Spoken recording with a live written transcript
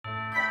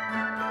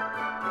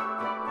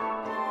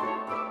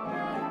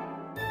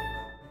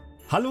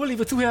Hallo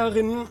liebe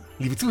Zuhörerinnen,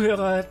 liebe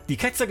Zuhörer, die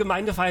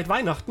Ketzergemeinde feiert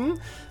Weihnachten,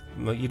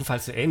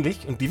 jedenfalls so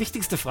ähnlich. Und die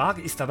wichtigste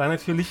Frage ist dabei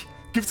natürlich,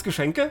 gibt's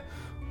Geschenke?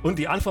 Und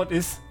die Antwort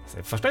ist,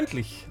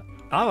 selbstverständlich.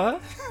 Aber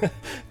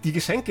die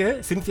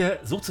Geschenke sind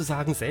wir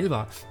sozusagen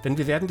selber, denn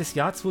wir werden das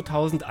Jahr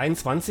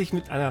 2021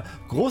 mit einer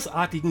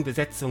großartigen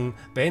Besetzung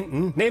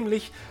beenden,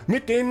 nämlich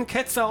mit den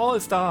Ketzer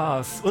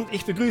All-Stars. Und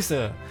ich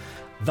begrüße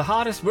the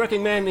hardest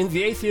working man in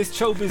the atheist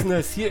show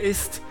business. Hier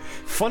ist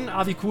von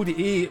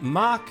aviq.de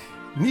Marc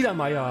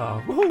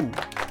Niedermeyer. Wuhu.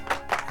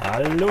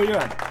 Hallo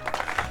Jörn.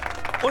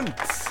 Und,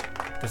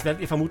 das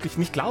werdet ihr vermutlich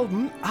nicht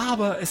glauben,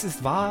 aber es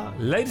ist wahr,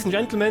 Ladies and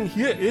Gentlemen,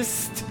 hier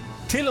ist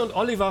Till und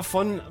Oliver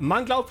von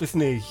Man glaubt es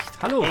nicht.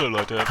 Hallo. Hallo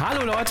Leute.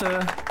 Hallo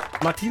Leute.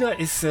 Martina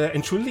ist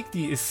entschuldigt,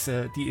 die ist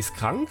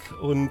krank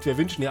und wir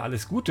wünschen ihr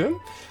alles Gute.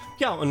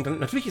 Ja, und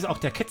natürlich ist auch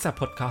der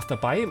Ketzer-Podcast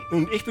dabei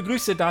und ich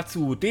begrüße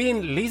dazu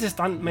den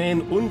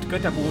Lesestuntman und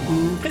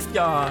Götterboten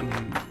Christian.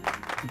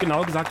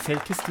 Genauer gesagt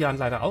fällt Christian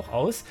leider auch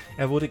aus.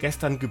 Er wurde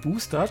gestern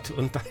geboostert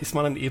und da ist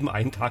man dann eben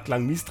einen Tag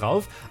lang mies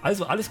drauf.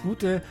 Also alles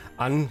Gute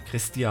an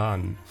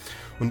Christian.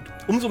 Und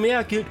umso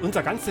mehr gilt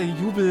unser ganzer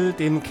Jubel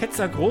dem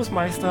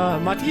Ketzer-Großmeister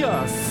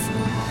Matthias.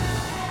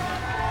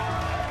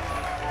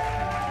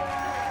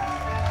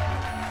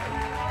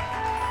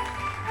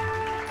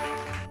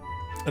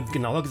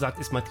 Genauer gesagt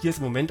ist Matthias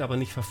im Moment aber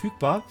nicht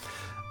verfügbar.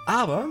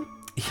 Aber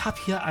ich habe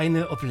hier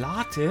eine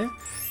Oblate,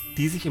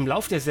 die sich im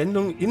Lauf der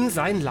Sendung in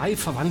sein Leib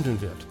verwandeln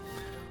wird.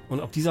 Und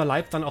ob dieser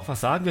Leib dann auch was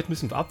sagen wird,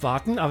 müssen wir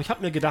abwarten. Aber ich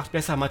habe mir gedacht,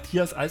 besser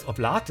Matthias als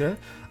Oblate,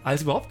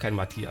 als überhaupt kein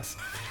Matthias.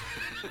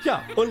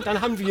 Ja, und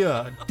dann haben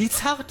wir die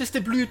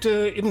zarteste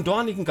Blüte im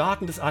dornigen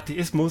Garten des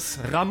Atheismus,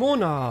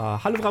 Ramona.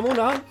 Hallo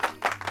Ramona.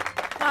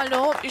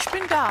 Hallo, ich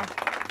bin da.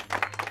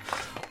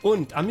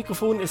 Und am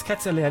Mikrofon ist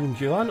Ketzerlernen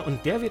Jörn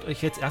und der wird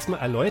euch jetzt erstmal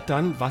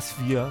erläutern, was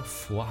wir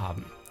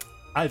vorhaben.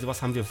 Also,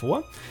 was haben wir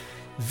vor?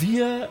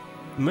 Wir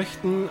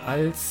möchten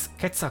als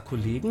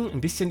Ketzer-Kollegen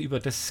ein bisschen über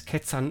das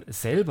Ketzern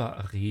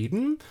selber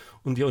reden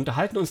und wir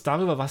unterhalten uns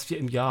darüber, was wir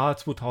im Jahr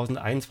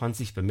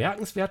 2021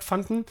 bemerkenswert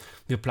fanden.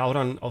 Wir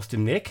plaudern aus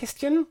dem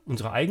Nähkästchen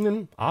unserer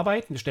eigenen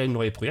Arbeit, wir stellen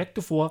neue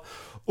Projekte vor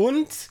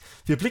und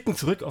wir blicken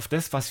zurück auf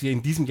das, was wir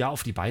in diesem Jahr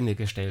auf die Beine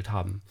gestellt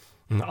haben.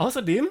 Und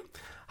außerdem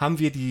haben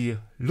wir die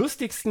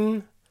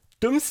lustigsten,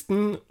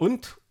 dümmsten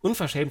und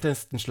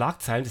unverschämtesten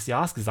Schlagzeilen des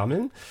Jahres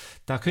gesammelt.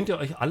 Da könnt ihr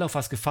euch alle auf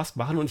was gefasst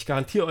machen und ich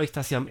garantiere euch,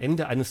 dass ihr am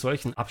Ende eines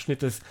solchen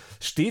Abschnittes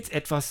stets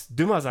etwas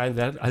dümmer sein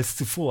werdet als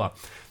zuvor.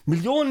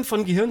 Millionen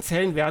von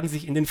Gehirnzellen werden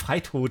sich in den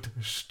Freitod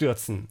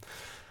stürzen.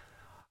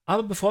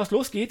 Aber bevor es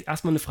losgeht,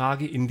 erstmal eine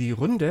Frage in die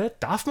Runde.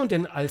 Darf man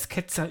denn als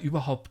Ketzer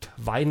überhaupt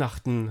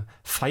Weihnachten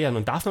feiern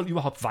und darf man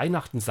überhaupt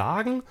Weihnachten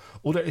sagen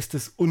oder ist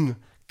es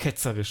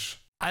unketzerisch?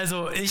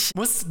 Also ich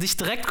muss dich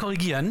direkt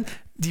korrigieren.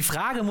 Die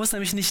Frage muss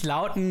nämlich nicht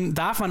lauten,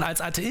 darf man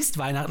als Atheist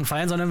Weihnachten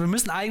feiern, sondern wir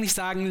müssen eigentlich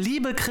sagen,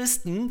 liebe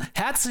Christen,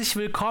 herzlich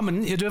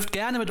willkommen. Ihr dürft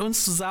gerne mit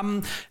uns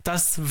zusammen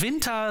das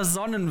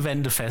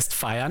Wintersonnenwendefest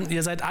feiern.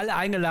 Ihr seid alle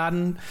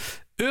eingeladen,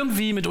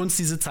 irgendwie mit uns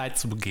diese Zeit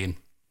zu begehen.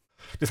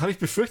 Das habe ich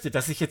befürchtet,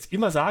 dass ich jetzt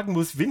immer sagen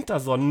muss,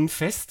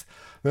 Wintersonnenfest.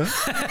 Ne?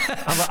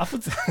 Aber ab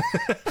und zu...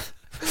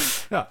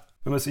 ja.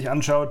 Wenn man sich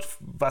anschaut,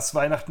 was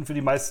Weihnachten für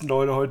die meisten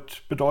Leute heute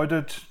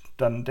bedeutet,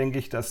 dann denke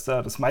ich, dass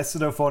da das meiste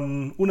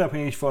davon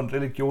unabhängig von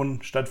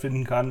Religion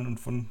stattfinden kann und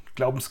von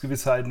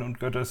Glaubensgewissheiten und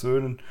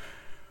Göttersöhnen.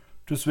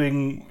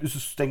 Deswegen ist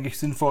es, denke ich,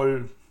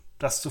 sinnvoll,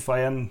 das zu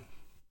feiern,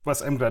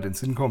 was einem gerade in den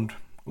Sinn kommt.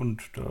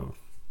 Und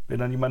wenn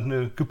dann jemand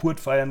eine Geburt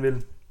feiern will,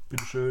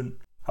 bitteschön.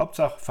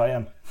 Hauptsache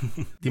feiern.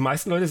 Die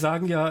meisten Leute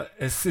sagen ja,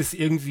 es ist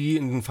irgendwie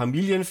ein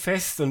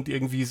Familienfest und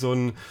irgendwie so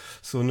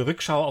eine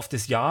Rückschau auf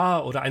das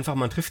Jahr oder einfach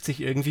man trifft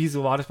sich irgendwie.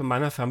 So war das bei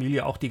meiner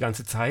Familie auch die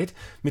ganze Zeit.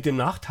 Mit dem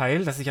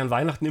Nachteil, dass ich an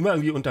Weihnachten immer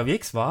irgendwie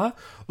unterwegs war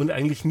und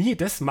eigentlich nie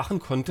das machen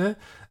konnte,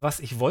 was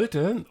ich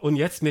wollte. Und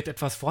jetzt mit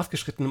etwas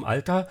fortgeschrittenem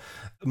Alter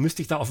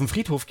müsste ich da auf den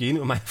Friedhof gehen,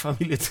 um meine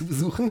Familie zu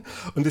besuchen.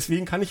 Und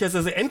deswegen kann ich jetzt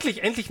also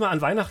endlich mal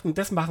an Weihnachten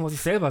das machen, was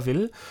ich selber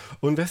will.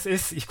 Und das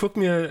ist, ich gucke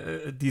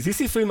mir die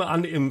Sissi-Filme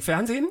an im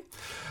Fernsehen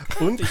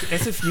und ich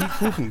esse viel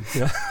Kuchen.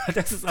 Ja,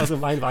 das ist also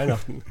mein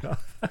Weihnachten. Ja.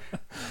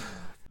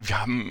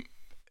 Wir haben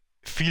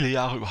viele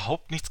Jahre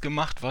überhaupt nichts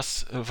gemacht,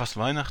 was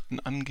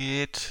Weihnachten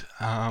angeht.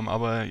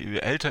 Aber je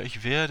älter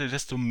ich werde,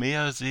 desto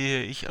mehr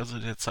sehe ich also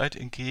der Zeit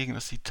entgegen,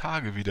 dass die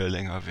Tage wieder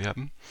länger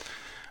werden.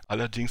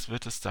 Allerdings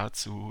wird es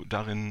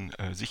darin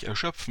sich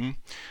erschöpfen,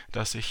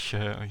 dass ich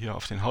hier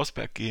auf den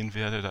Hausberg gehen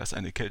werde. Da ist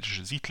eine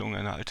keltische Siedlung,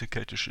 eine alte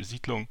keltische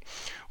Siedlung.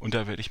 Und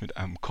da werde ich mit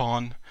einem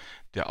Korn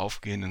der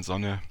aufgehenden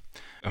Sonne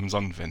am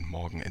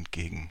Sonnenwendmorgen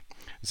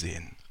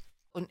entgegensehen.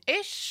 Und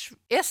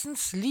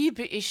erstens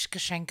liebe ich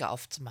Geschenke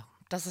aufzumachen.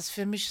 Das ist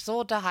für mich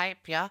so der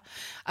Hype, ja.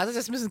 Also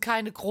das müssen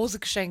keine große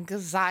Geschenke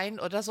sein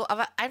oder so,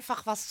 aber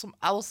einfach was zum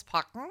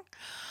Auspacken.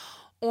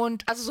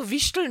 Und also so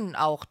Wichteln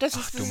auch. Das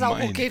ist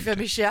auch okay für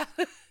mich, ja.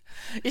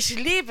 Ich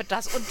liebe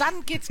das. Und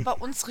dann geht's bei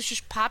uns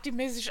richtig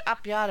partymäßig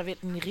ab. Ja, da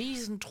wird ein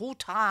riesen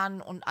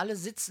Truthahn und alle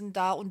sitzen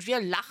da und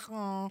wir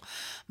lachen,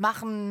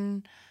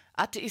 machen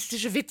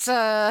atheistische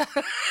Witze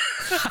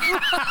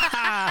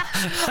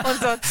und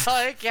so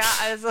Zeug, ja,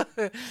 also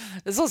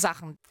so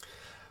Sachen.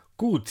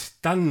 Gut,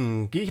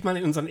 dann gehe ich mal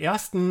in unseren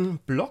ersten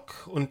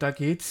Block und da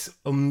geht es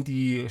um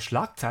die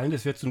Schlagzeilen.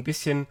 Das wird so ein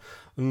bisschen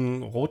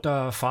ein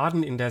roter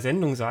Faden in der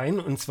Sendung sein.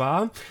 Und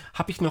zwar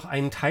habe ich noch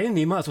einen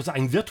Teilnehmer, also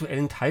einen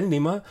virtuellen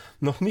Teilnehmer,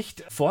 noch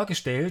nicht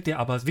vorgestellt, der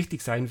aber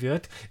wichtig sein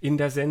wird in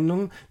der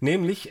Sendung,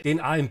 nämlich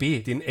den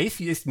AMB, den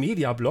Atheist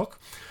Media Blog.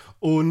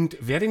 Und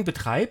wer den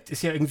betreibt,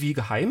 ist ja irgendwie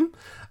geheim.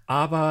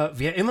 Aber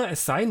wer immer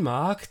es sein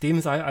mag, dem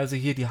sei also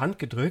hier die Hand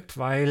gedrückt,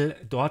 weil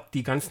dort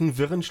die ganzen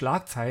wirren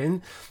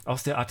Schlagzeilen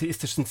aus der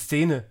atheistischen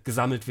Szene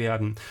gesammelt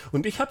werden.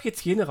 Und ich habe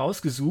jetzt jene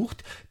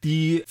rausgesucht,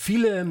 die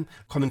viele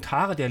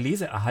Kommentare der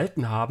Leser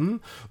erhalten haben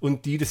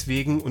und die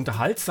deswegen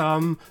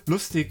unterhaltsam,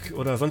 lustig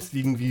oder sonst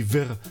irgendwie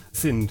wirr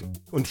sind.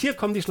 Und hier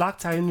kommen die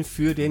Schlagzeilen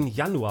für den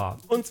Januar.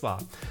 Und zwar: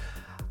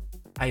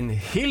 Ein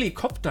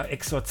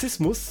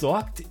Helikopterexorzismus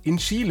sorgt in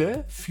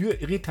Chile für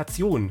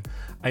Irritation.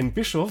 Ein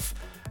Bischof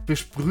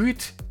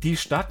besprüht die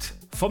Stadt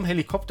vom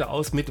Helikopter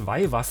aus mit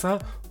Weihwasser,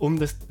 um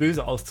das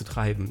Böse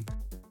auszutreiben.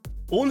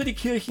 Ohne die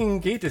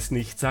Kirchen geht es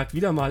nicht, sagt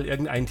wieder mal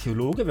irgendein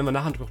Theologe, wenn wir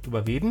nachher noch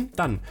drüber reden.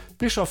 Dann,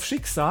 Bischof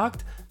Schick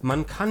sagt,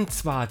 man kann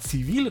zwar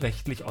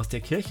zivilrechtlich aus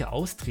der Kirche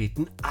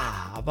austreten,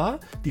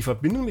 aber die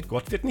Verbindung mit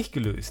Gott wird nicht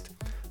gelöst.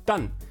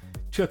 Dann,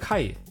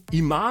 Türkei,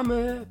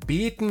 Imame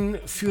beten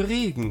für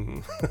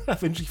Regen.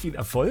 Da wünsche ich viel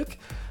Erfolg.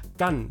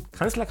 Dann,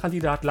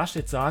 Kanzlerkandidat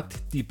Laschet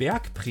sagt, die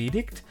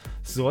Bergpredigt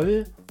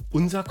soll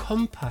unser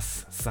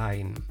Kompass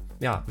sein.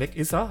 Ja, weg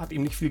ist er, hat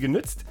ihm nicht viel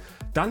genützt.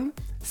 Dann,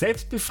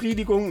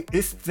 Selbstbefriedigung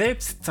ist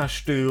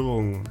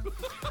Selbstzerstörung.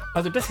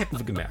 Also das hätten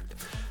wir gemerkt.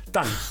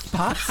 Dann,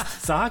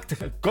 Papst sagt,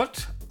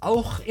 Gott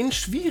auch in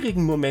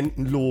schwierigen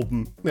Momenten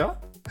loben.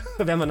 Ja,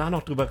 da werden wir nachher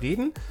noch drüber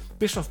reden.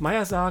 Bischof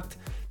Meyer sagt,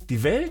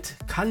 die Welt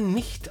kann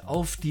nicht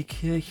auf die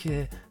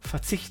Kirche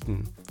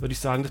verzichten. Würde ich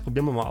sagen, das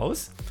probieren wir mal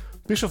aus.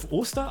 Bischof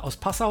Oster aus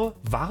Passau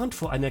warnt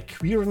vor einer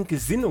queeren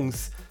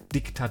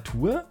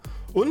Gesinnungsdiktatur.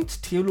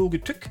 Und Theologe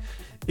Tück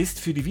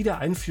ist für die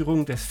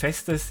Wiedereinführung des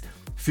Festes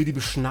für die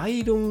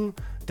Beschneidung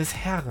des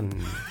Herrn.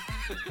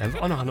 Da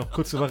werden wir auch noch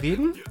kurz drüber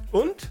reden.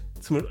 Und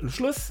zum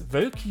Schluss,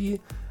 Wölki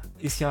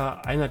ist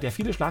ja einer, der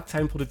viele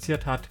Schlagzeilen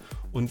produziert hat.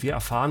 Und wir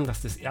erfahren,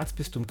 dass das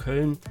Erzbistum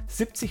Köln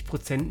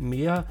 70%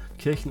 mehr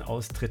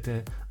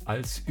Kirchenaustritte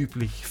als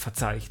üblich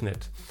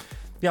verzeichnet.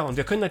 Ja, und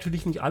wir können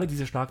natürlich nicht alle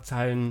diese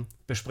Schlagzeilen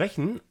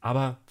besprechen,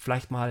 aber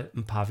vielleicht mal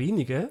ein paar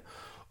wenige.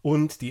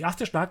 Und die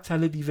erste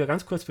Schlagzeile, die wir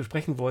ganz kurz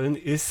besprechen wollen,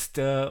 ist,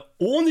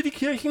 ohne die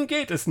Kirchen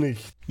geht es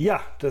nicht. Ja,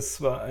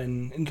 das war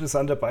ein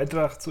interessanter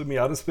Beitrag zum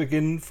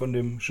Jahresbeginn von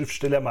dem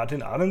Schriftsteller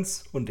Martin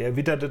Ahrens. Und er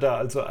witterte da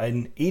also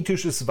ein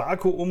ethisches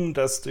Vakuum,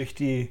 das durch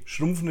die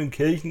schrumpfenden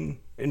Kirchen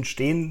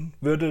entstehen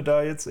würde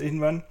da jetzt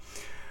irgendwann.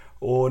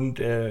 Und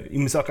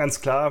ihm ist auch ganz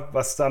klar,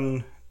 was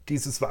dann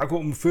dieses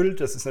Vakuum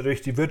füllt. Das ist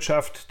natürlich die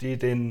Wirtschaft, die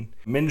den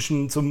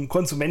Menschen zum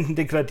Konsumenten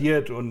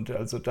degradiert und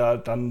also da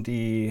dann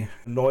die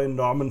neuen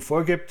Normen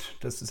vorgibt.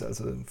 Das ist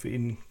also für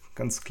ihn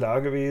ganz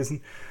klar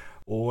gewesen.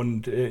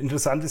 Und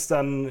interessant ist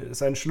dann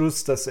sein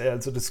Schluss, dass er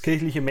also das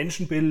kirchliche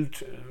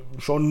Menschenbild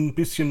schon ein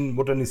bisschen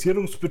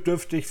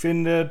modernisierungsbedürftig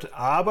findet,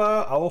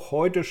 aber auch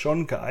heute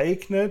schon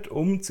geeignet,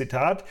 um,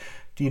 Zitat,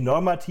 die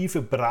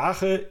normative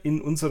Brache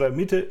in unserer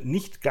Mitte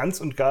nicht ganz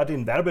und gar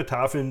den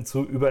Werbetafeln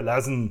zu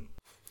überlassen.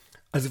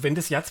 Also wenn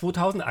das Jahr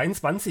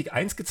 2021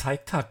 eins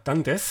gezeigt hat,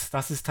 dann das,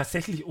 dass es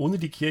tatsächlich ohne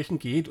die Kirchen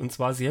geht und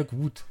zwar sehr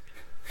gut.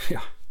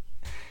 Ja.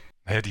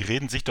 Naja, die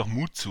reden sich doch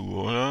Mut zu,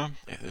 oder?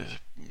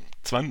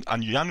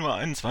 An Januar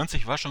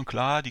 21 war schon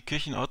klar, die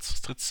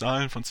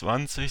Kirchenaustrittszahlen von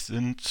 20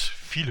 sind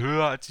viel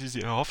höher, als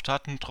sie erhofft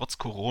hatten, trotz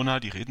Corona,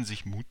 die reden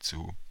sich Mut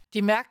zu.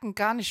 Die merken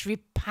gar nicht, wie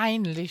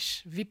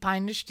peinlich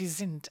die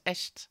sind,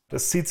 echt.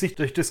 Das zieht sich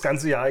durch das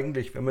ganze Jahr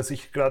eigentlich, wenn man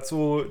sich gerade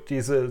so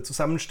diese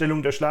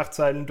Zusammenstellung der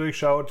Schlagzeilen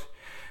durchschaut,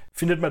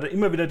 findet man da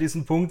immer wieder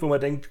diesen Punkt, wo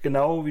man denkt,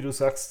 genau wie du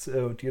sagst,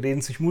 die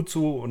reden sich Mut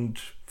zu und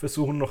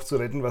versuchen noch zu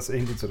retten, was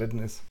irgendwie zu retten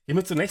ist. Gehen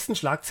wir zur nächsten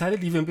Schlagzeile,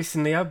 die wir ein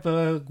bisschen näher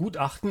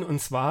begutachten. Und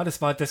zwar, das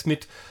war das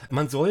mit,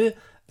 man soll,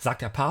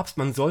 sagt der Papst,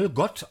 man soll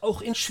Gott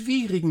auch in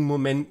schwierigen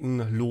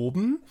Momenten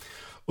loben.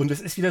 Und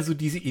es ist wieder so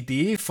diese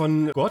Idee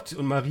von Gott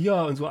und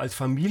Maria und so als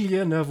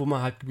Familie, ne, wo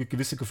man halt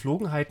gewisse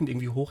Geflogenheiten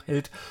irgendwie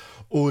hochhält.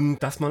 Und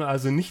dass man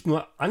also nicht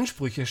nur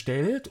Ansprüche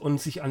stellt und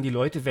sich an die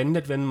Leute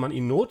wendet, wenn man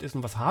in Not ist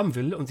und was haben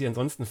will und sie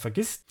ansonsten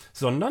vergisst,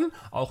 sondern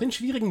auch in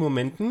schwierigen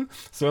Momenten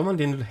soll man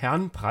den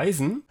Herrn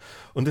preisen.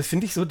 Und das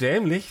finde ich so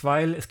dämlich,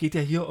 weil es geht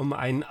ja hier um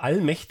einen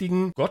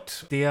allmächtigen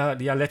Gott, der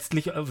ja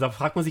letztlich, da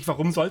fragt man sich,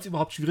 warum soll es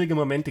überhaupt schwierige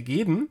Momente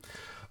geben?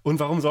 Und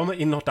warum soll man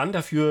ihn noch dann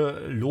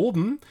dafür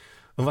loben?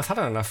 Und was hat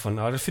er dann davon?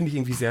 Aber das finde ich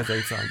irgendwie sehr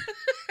seltsam.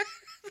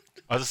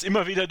 Also es ist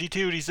immer wieder die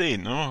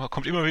Theodizeen, ne? Man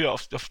kommt immer wieder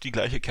auf die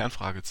gleiche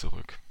Kernfrage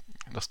zurück.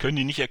 Das können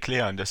die nicht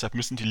erklären, deshalb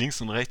müssen die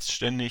links und rechts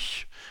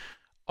ständig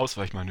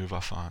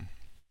Ausweichmanöver fahren.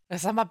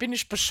 Sag mal, bin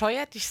ich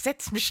bescheuert? Ich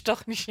setze mich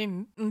doch nicht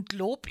hin und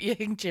lob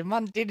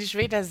irgendjemanden, den ich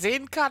weder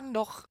sehen kann,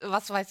 noch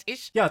was weiß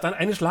ich. Ja, dann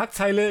eine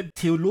Schlagzeile,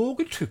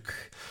 Theologe Tück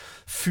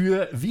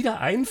für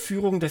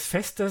Wiedereinführung des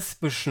Festes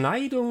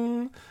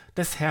Beschneidung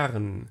des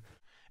Herrn.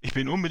 Ich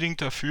bin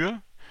unbedingt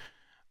dafür.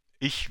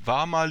 Ich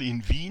war mal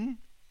in Wien.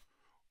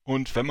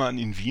 Und wenn man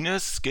in Wien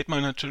ist, geht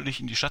man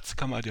natürlich in die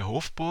Schatzkammer der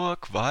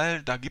Hofburg,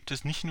 weil da gibt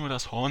es nicht nur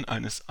das Horn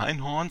eines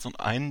Einhorns und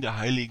einen der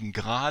heiligen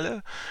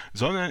Grale,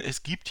 sondern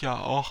es gibt ja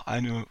auch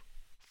eine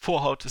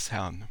Vorhaut des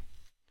Herrn.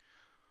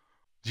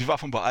 Sie war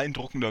von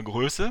beeindruckender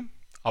Größe,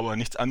 aber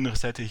nichts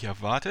anderes hätte ich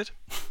erwartet.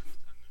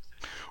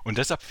 Und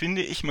deshalb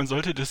finde ich, man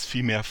sollte das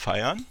viel mehr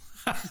feiern.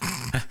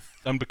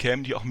 Dann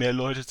bekämen die auch mehr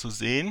Leute zu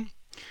sehen.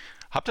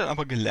 Hab dann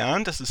aber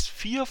gelernt, dass es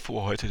 4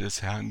 Vorhäute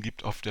des Herrn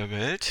gibt auf der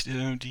Welt,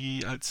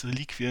 die als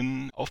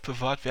Reliquien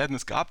aufbewahrt werden.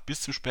 Es gab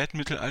bis zum späten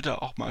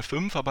Mittelalter auch mal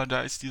 5, aber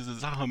da ist diese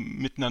Sache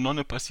mit einer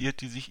Nonne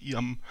passiert, die sich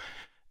ihrem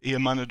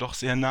Ehemanne doch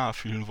sehr nahe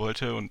fühlen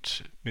wollte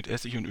und mit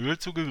Essig und Öl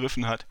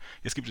zugegriffen hat.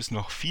 Jetzt gibt es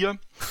noch 4.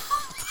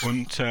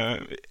 Und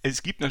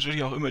es gibt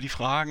natürlich auch immer die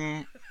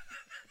Fragen,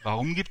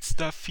 warum gibt es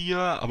da 4?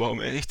 Aber um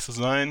ehrlich zu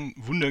sein,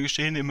 Wunder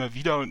geschehen immer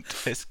wieder und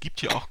es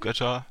gibt ja auch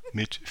Götter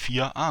mit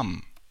 4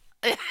 Armen.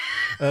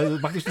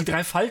 Praktisch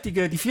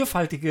die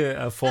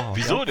vierfaltige Vorhaut.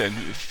 Wieso denn?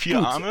 4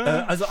 Gut,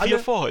 Arme, also 4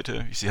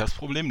 Vorhäute. Ich sehe das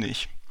Problem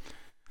nicht.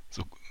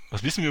 So,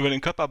 was wissen wir über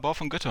den Körperbau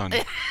von Göttern?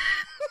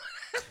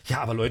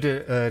 Ja, aber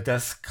Leute,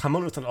 das kann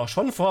man uns dann auch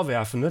schon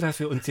vorwerfen, ne, dass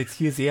wir uns jetzt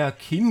hier sehr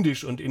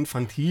kindisch und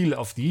infantil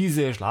auf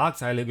diese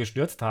Schlagzeile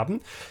gestürzt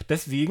haben.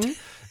 Deswegen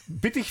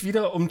bitte ich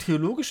wieder um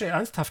theologische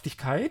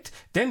Ernsthaftigkeit,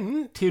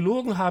 denn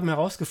Theologen haben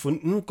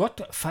herausgefunden,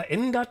 Gott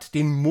verändert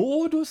den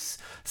Modus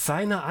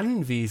seiner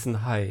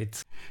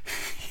Anwesenheit.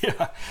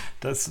 Ja,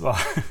 das war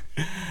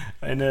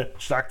eine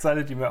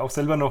Schlagzeile, die mir auch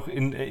selber noch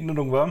in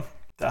Erinnerung war.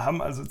 Da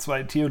haben also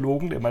 2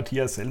 Theologen, der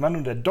Matthias Sellmann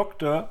und der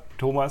Dr.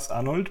 Thomas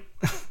Arnold,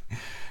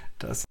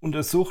 das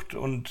untersucht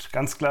und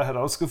ganz klar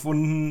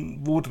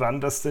herausgefunden,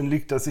 woran das denn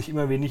liegt, dass sich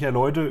immer weniger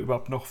Leute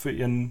überhaupt noch für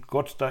ihren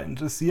Gott da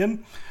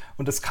interessieren.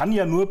 Und das kann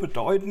ja nur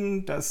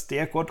bedeuten, dass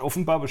der Gott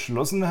offenbar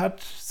beschlossen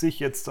hat, sich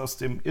jetzt aus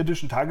dem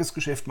irdischen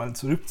Tagesgeschäft mal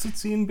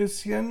zurückzuziehen ein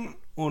bisschen.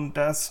 Und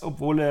das,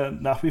 obwohl er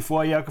nach wie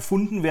vor ja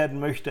gefunden werden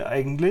möchte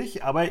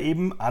eigentlich, aber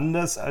eben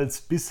anders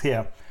als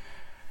bisher.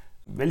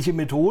 Welche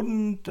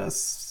Methoden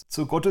das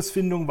zur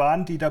Gottesfindung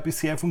waren, die da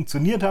bisher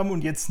funktioniert haben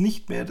und jetzt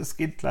nicht mehr, das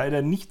geht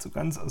leider nicht so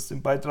ganz aus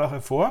dem Beitrag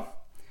hervor.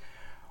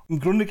 Im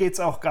Grunde geht es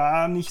auch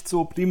gar nicht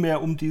so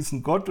primär um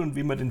diesen Gott und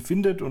wie man den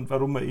findet und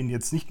warum man ihn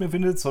jetzt nicht mehr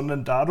findet,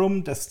 sondern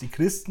darum, dass die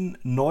Christen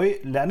neu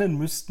lernen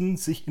müssten,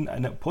 sich in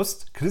einer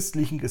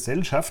postchristlichen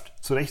Gesellschaft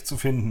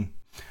zurechtzufinden.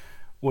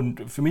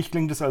 Und für mich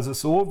klingt es also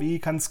so, wie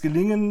kann es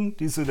gelingen,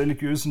 diese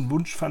religiösen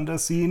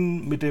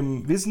Wunschfantasien mit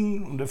dem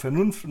Wissen und der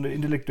Vernunft und der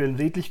intellektuellen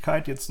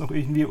Redlichkeit jetzt noch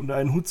irgendwie unter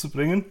einen Hut zu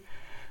bringen.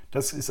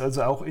 Das ist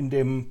also auch in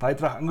dem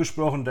Beitrag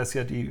angesprochen, dass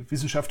ja die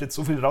Wissenschaft jetzt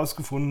so viel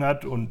rausgefunden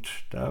hat und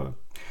da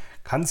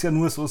kann es ja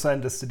nur so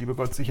sein, dass der liebe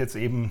Gott sich jetzt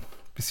eben ein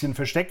bisschen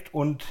versteckt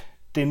und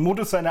den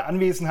Modus seiner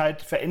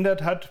Anwesenheit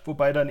verändert hat,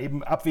 wobei dann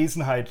eben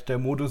Abwesenheit der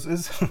Modus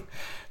ist,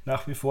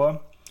 nach wie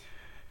vor.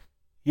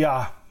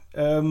 Ja,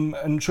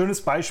 ein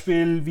schönes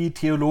Beispiel, wie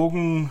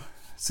Theologen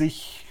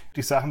sich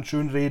die Sachen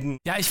schönreden.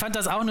 Ja, ich fand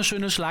das auch eine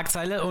schöne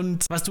Schlagzeile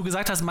und was du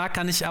gesagt hast, Marc,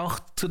 kann ich auch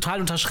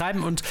total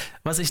unterschreiben und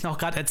was ich noch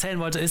gerade erzählen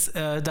wollte, ist,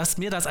 dass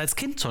mir das als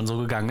Kind schon so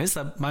gegangen ist.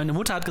 Meine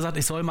Mutter hat gesagt,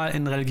 ich soll mal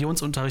in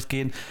Religionsunterricht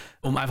gehen,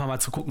 um einfach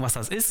mal zu gucken, was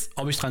das ist.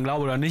 Ob ich dran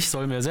glaube oder nicht,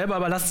 soll mir selber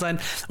überlassen sein.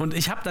 Und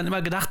ich habe dann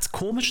immer gedacht,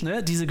 komisch,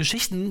 ne? Diese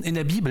Geschichten in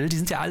der Bibel, die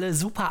sind ja alle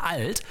super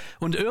alt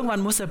und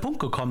irgendwann muss der Punkt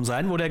gekommen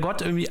sein, wo der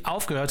Gott irgendwie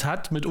aufgehört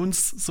hat, mit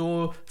uns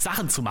so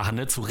Sachen zu machen,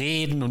 ne? Zu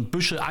reden und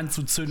Büsche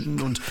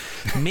anzuzünden und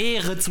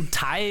Meere zu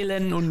teilen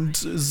und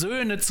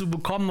Söhne zu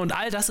bekommen und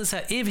all das ist ja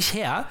ewig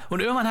her. Und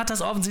irgendwann hat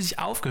das offensichtlich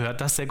aufgehört,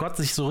 dass der Gott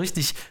sich so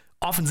richtig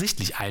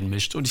offensichtlich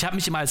einmischt. Und ich habe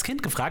mich immer als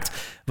Kind gefragt,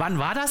 wann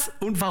war das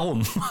und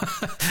warum?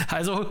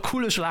 Also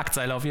coole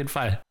Schlagzeile auf jeden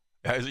Fall.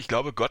 Ja, also ich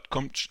glaube, Gott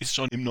ist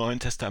schon im Neuen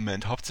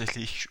Testament.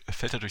 Hauptsächlich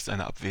fällt er durch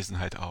seine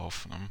Abwesenheit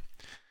auf. Ne?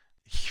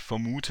 Ich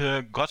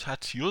vermute, Gott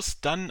hat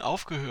just dann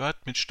aufgehört,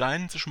 mit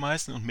Steinen zu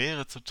schmeißen und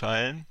Meere zu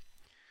teilen.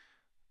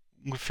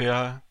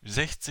 Ungefähr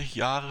 60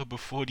 Jahre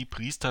bevor die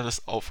Priester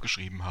das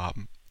aufgeschrieben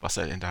haben, was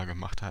er denn da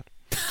gemacht hat.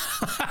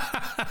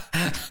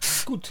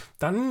 Gut,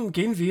 dann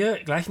gehen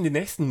wir gleich in den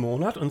nächsten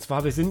Monat und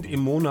zwar wir sind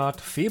im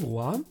Monat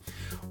Februar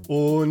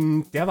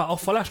und der war auch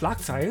voller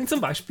Schlagzeilen,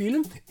 zum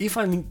Beispiel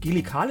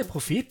evangelikale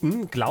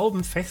Propheten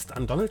glauben fest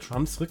an Donald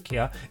Trumps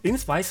Rückkehr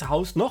ins Weiße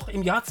Haus noch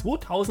im Jahr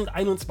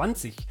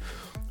 2021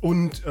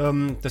 und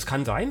das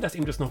kann sein, dass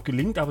ihm das noch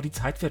gelingt, aber die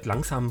Zeit wird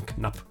langsam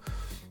knapp.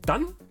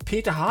 Dann,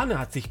 Peter Hane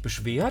hat sich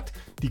beschwert,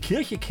 die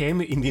Kirche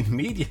käme in den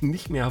Medien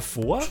nicht mehr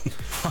vor,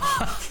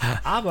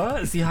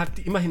 aber sie hat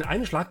immerhin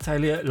eine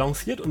Schlagzeile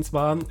lanciert und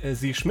zwar,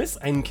 sie schmiss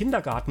einen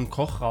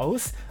Kindergartenkoch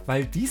raus,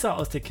 weil dieser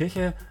aus der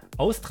Kirche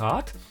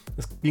austrat.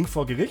 Es ging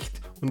vor Gericht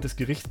und das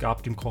Gericht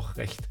gab dem Koch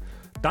Recht.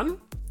 Dann,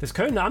 das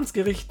Kölner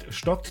Amtsgericht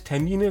stockt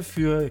Termine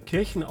für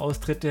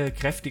Kirchenaustritte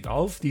kräftig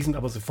auf, die sind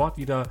aber sofort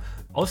wieder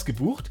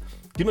ausgebucht.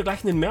 Gehen wir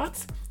gleich in den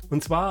März.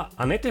 Und zwar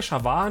Annette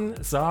Schawan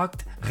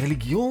sagt,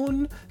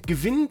 Religion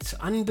gewinnt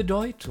an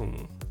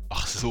Bedeutung.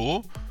 Ach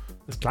so?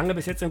 Das klang ja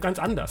bis jetzt ganz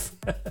anders.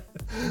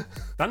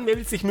 Dann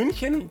meldet sich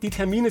München. Die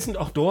Termine sind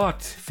auch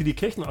dort für die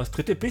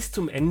Kirchenaustritte bis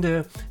zum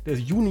Ende des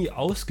Juni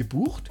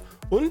ausgebucht.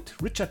 Und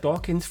Richard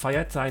Dawkins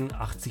feiert seinen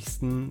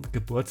 80.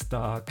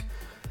 Geburtstag.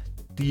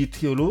 Die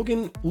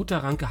Theologin Uta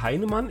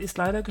Ranke-Heinemann ist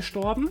leider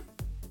gestorben.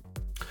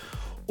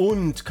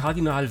 Und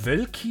Kardinal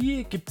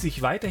Wölki gibt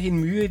sich weiterhin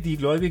Mühe, die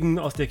Gläubigen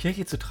aus der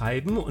Kirche zu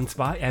treiben. Und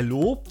zwar er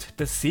lobt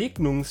das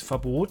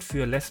Segnungsverbot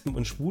für Lesben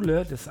und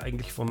Schwule, das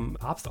eigentlich vom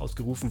Papst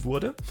ausgerufen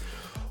wurde.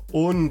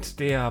 Und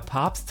der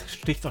Papst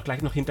sticht auch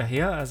gleich noch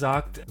hinterher. Er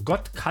sagt,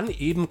 Gott kann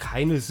eben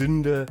keine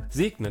Sünde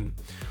segnen.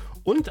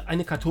 Und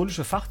eine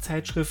katholische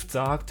Fachzeitschrift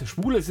sagt,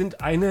 Schwule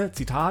sind eine,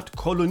 Zitat,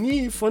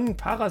 Kolonie von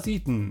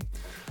Parasiten.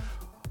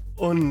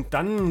 Und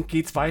dann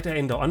geht es weiter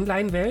in der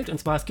Online-Welt. Und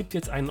zwar, es gibt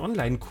jetzt einen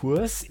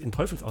Online-Kurs in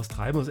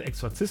Teufelsaustreibung, also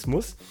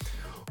Exorzismus.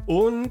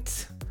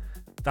 Und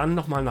dann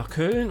nochmal nach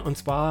Köln. Und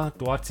zwar,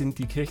 dort sind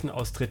die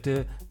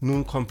Kirchenaustritte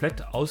nun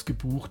komplett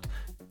ausgebucht.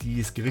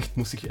 Das Gericht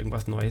muss sich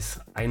irgendwas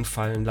Neues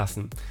einfallen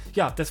lassen.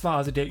 Ja, das war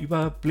also der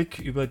Überblick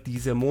über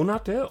diese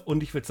Monate.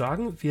 Und ich würde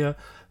sagen, wir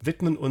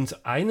widmen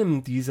uns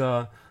einem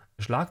dieser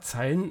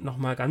Schlagzeilen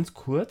nochmal ganz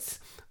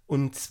kurz.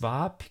 Und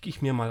zwar pick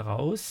ich mir mal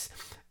raus.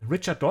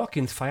 Richard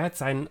Dawkins feiert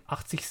seinen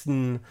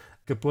 80.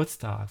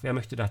 Geburtstag. Wer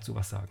möchte dazu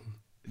was sagen?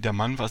 Der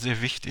Mann war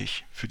sehr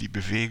wichtig für die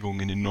Bewegung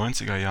in den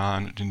 90er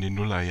Jahren und in den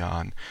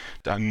Nullerjahren.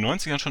 Da in den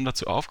 90ern schon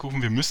dazu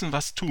aufgerufen, wir müssen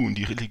was tun.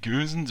 Die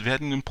Religiösen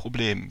werden ein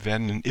Problem,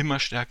 werden ein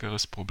immer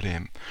stärkeres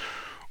Problem.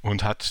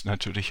 Und hat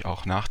natürlich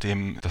auch nach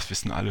dem, das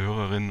wissen alle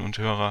Hörerinnen und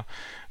Hörer,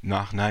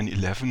 nach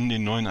 9/11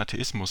 den neuen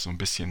Atheismus so ein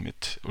bisschen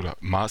oder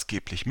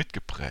maßgeblich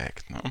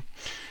mitgeprägt. Ne?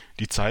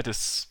 Die Zeit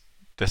des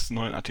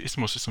neuen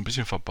Atheismus ist so ein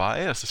bisschen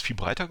vorbei, es ist viel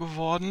breiter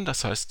geworden,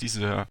 das heißt,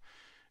 diese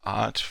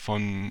Art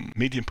von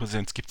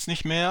Medienpräsenz gibt es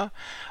nicht mehr,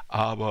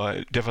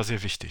 aber der war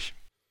sehr wichtig.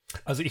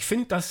 Also ich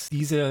finde, dass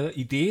diese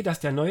Idee, dass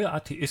der neue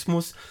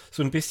Atheismus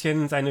so ein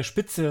bisschen seine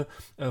Spitze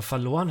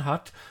verloren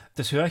hat,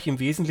 das höre ich im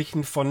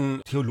Wesentlichen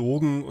von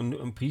Theologen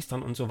und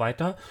Priestern und so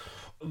weiter.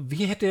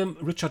 Wie hätte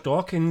Richard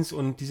Dawkins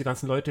und diese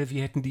ganzen Leute,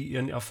 wie hätten die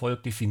ihren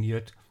Erfolg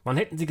definiert? Wann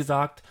hätten sie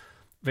gesagt,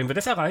 wenn wir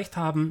das erreicht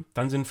haben,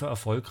 dann sind wir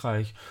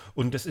erfolgreich.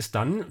 Und das ist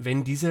dann,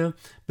 wenn diese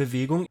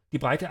Bewegung die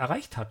Breite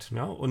erreicht hat.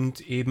 Ja?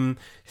 Und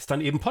es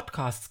dann eben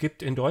Podcasts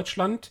gibt in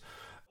Deutschland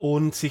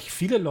und sich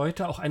viele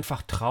Leute auch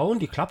einfach trauen,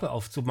 die Klappe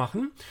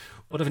aufzumachen.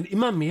 Oder wenn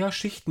immer mehr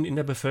Schichten in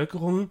der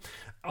Bevölkerung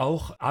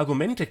auch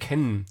Argumente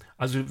kennen.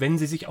 Also wenn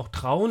sie sich auch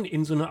trauen,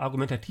 in so eine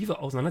argumentative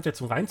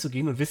Auseinandersetzung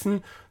reinzugehen und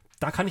wissen,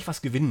 da kann ich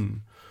was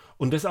gewinnen.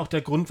 Und das ist auch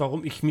der Grund,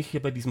 warum ich mich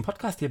hier bei diesem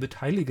Podcast hier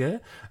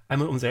beteilige.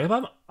 Einmal, um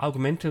selber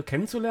Argumente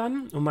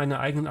kennenzulernen, um meine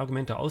eigenen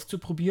Argumente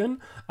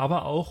auszuprobieren,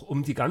 aber auch,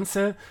 um die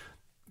ganze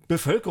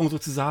Bevölkerung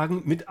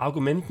sozusagen mit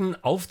Argumenten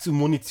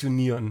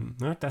aufzumunitionieren,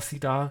 ne, dass sie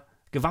da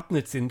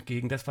gewappnet sind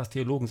gegen das, was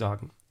Theologen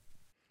sagen.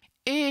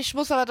 Ich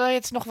muss aber da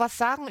jetzt noch was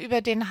sagen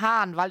über den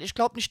Hahn, weil ich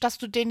glaube nicht, dass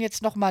du den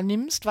jetzt nochmal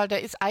nimmst, weil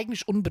der ist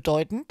eigentlich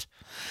unbedeutend.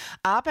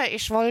 Aber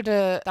ich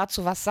wollte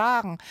dazu was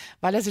sagen,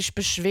 weil er sich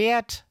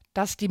beschwert,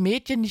 dass die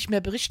Medien nicht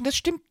mehr berichten. Das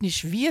stimmt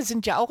nicht. Wir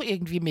sind ja auch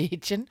irgendwie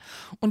Medien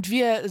und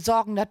wir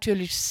sorgen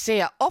natürlich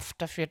sehr oft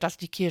dafür, dass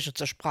die Kirche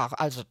zur Sprache,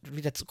 also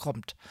wieder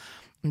kommt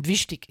und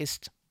wichtig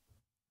ist.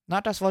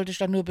 Na, das wollte ich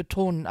dann nur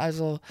betonen.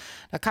 Also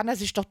da kann er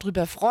sich doch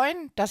drüber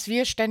freuen, dass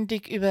wir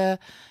ständig über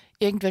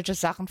irgendwelche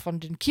Sachen von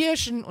den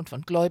Kirchen und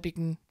von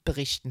Gläubigen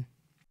berichten.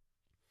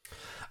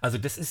 Also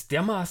das ist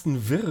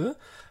dermaßen wirr,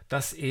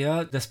 dass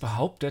er das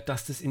behauptet,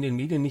 dass das in den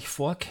Medien nicht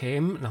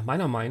vorkäme, nach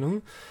meiner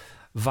Meinung,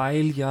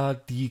 weil ja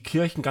die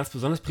Kirchen ganz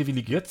besonders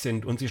privilegiert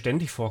sind und sie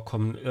ständig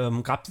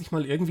vorkommen. Gab es nicht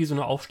mal irgendwie so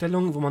eine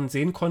Aufstellung, wo man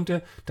sehen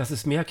konnte, dass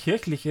es mehr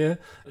kirchliche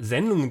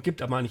Sendungen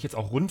gibt, aber eigentlich jetzt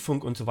auch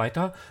Rundfunk und so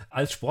weiter,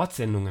 als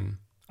Sportsendungen?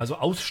 Also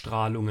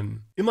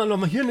Ausstrahlungen. Immer noch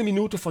mal hier eine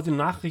Minute vor den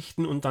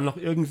Nachrichten und dann noch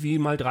irgendwie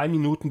mal 3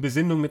 Minuten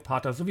Besinnung mit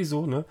Pater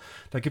sowieso, ne?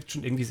 Da gibt es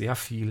schon irgendwie sehr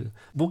viel.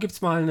 Wo gibt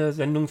es mal eine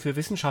Sendung für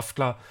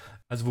Wissenschaftler,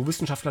 also wo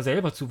Wissenschaftler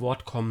selber zu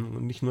Wort kommen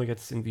und nicht nur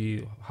jetzt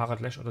irgendwie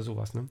Harald Lesch oder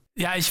sowas, ne?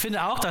 Ja, ich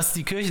finde auch, dass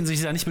die Kirchen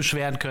sich da nicht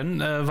beschweren können,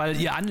 weil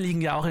ihr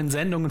Anliegen ja auch in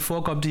Sendungen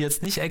vorkommt, die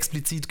jetzt nicht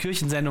explizit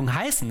Kirchensendungen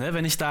heißen. Ne?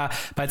 Wenn ich da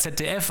bei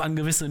ZDF an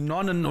gewisse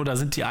Nonnen oder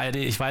sind die ARD,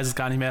 ich weiß es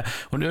gar nicht mehr,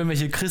 und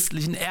irgendwelche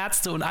christlichen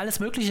Ärzte und alles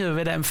Mögliche,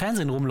 wer da im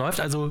Fernsehen rumläuft,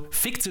 also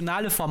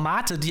fiktionale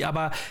Formate, die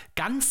aber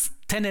ganz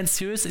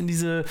tendenziös in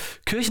diese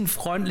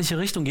kirchenfreundliche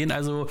Richtung gehen.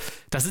 Also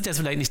das sind jetzt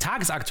vielleicht nicht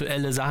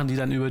tagesaktuelle Sachen, die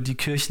dann über die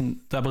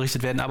Kirchen da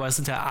berichtet werden, aber es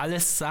sind ja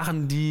alles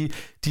Sachen, die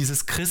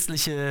dieses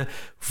christliche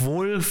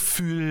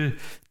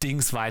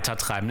Wohlfühl-Dings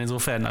weitertreiben.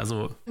 Insofern,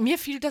 also... Mir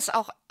fiel das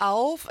auch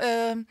auf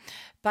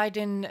bei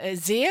den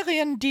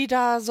Serien, die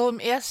da so im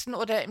ersten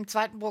oder im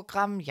zweiten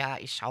Programm, ja,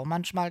 ich schaue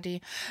manchmal die,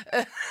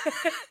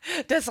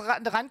 das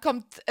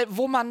rankommt,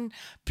 wo man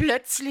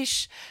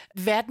plötzlich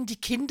werden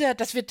die Kinder,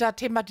 das wird da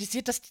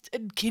thematisiert, dass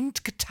ein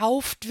Kind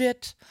getauft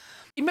wird.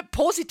 Immer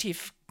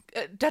positiv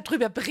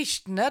darüber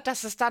berichten, ne?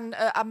 Dass es dann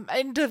am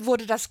Ende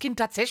wurde das Kind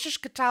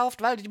tatsächlich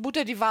getauft, weil die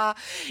Mutter, die war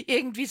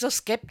irgendwie so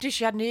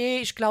skeptisch, ja nee,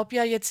 ich glaube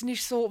ja jetzt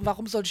nicht so,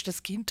 warum soll ich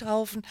das Kind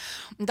taufen?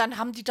 Und dann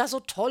haben die da so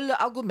tolle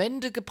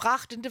Argumente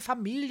gebracht in der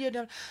Familie,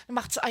 dann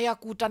macht es, ja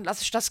gut, dann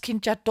lasse ich das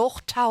Kind ja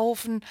doch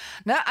taufen,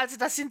 ne? Also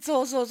das sind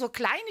so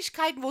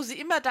Kleinigkeiten, wo sie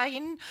immer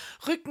dahin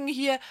rücken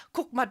hier,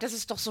 guck mal, das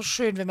ist doch so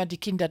schön, wenn man die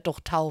Kinder doch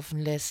taufen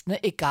lässt,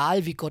 ne?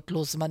 Egal wie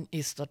gottlos man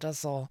ist oder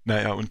so.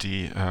 Naja, und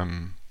die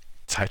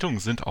Zeitungen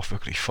sind auch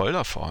wirklich voll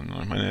davon.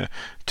 Ich meine,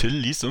 Till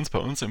liest uns bei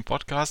uns im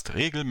Podcast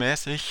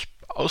regelmäßig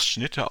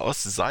Ausschnitte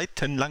aus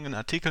seitenlangen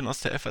Artikeln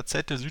aus der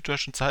FAZ, der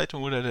Süddeutschen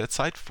Zeitung oder der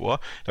Zeit vor.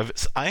 Da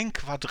ist 1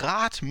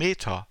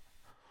 Quadratmeter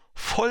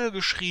voll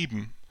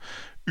geschrieben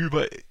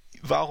über,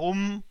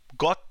 warum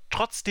Gott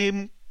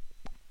trotzdem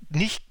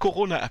nicht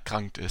Corona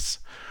erkrankt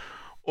ist.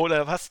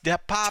 Oder was der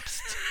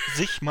Papst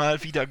sich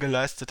mal wieder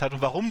geleistet hat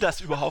und warum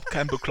das überhaupt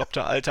kein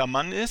bekloppter alter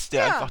Mann ist,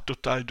 der einfach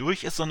total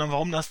durch ist, sondern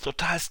warum das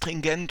total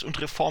stringent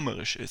und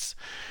reformerisch ist.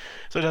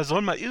 So, da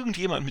soll mal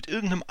irgendjemand mit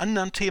irgendeinem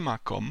anderen Thema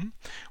kommen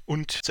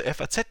und zur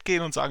FAZ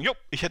gehen und sagen, jo,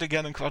 ich hätte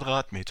gerne einen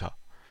Quadratmeter.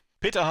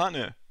 Peter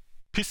Hane,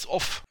 piss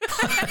off.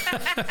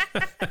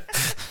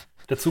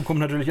 Dazu kommt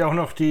natürlich auch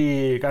noch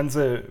die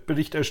ganze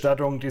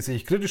Berichterstattung, die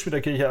sich kritisch mit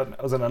der Kirche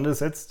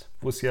auseinandersetzt,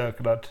 wo es ja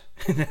gerade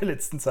in der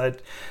letzten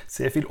Zeit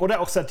sehr viel, oder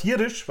auch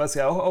satirisch, was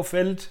ja auch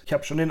auffällt. Ich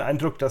habe schon den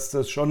Eindruck, dass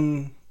das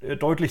schon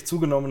deutlich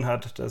zugenommen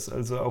hat, dass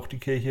also auch die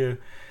Kirche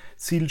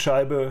sich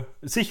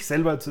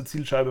selber zur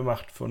Zielscheibe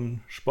macht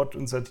von Spott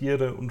und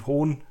Satire und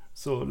Hohn,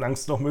 solange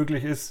es noch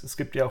möglich ist. Es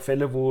gibt ja auch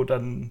Fälle, wo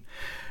dann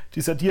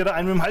die Satire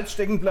einem im Hals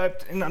stecken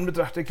bleibt in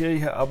Anbetracht der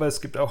Kirche, aber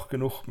es gibt auch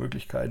genug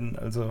Möglichkeiten,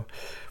 also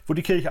wo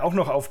die Kirche auch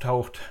noch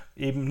auftaucht,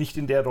 eben nicht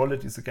in der Rolle,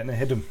 die sie gerne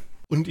hätte.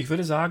 Und ich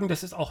würde sagen,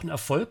 das ist auch ein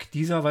Erfolg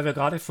dieser, weil wir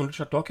gerade von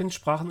Richard Dawkins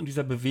sprachen und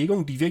dieser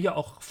Bewegung, die wir ja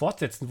auch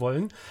fortsetzen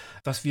wollen,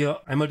 dass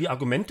wir einmal die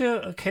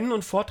Argumente kennen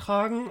und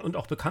vortragen und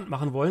auch bekannt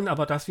machen wollen,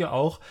 aber dass wir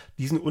auch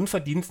diesen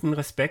unverdienten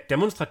Respekt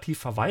demonstrativ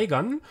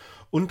verweigern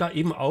und da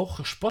eben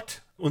auch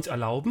Spott uns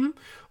erlauben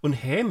und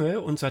Häme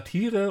und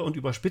Satire und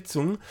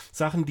Überspitzung,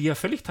 Sachen, die ja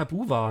völlig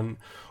tabu waren.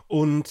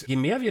 Und je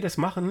mehr wir das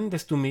machen,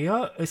 desto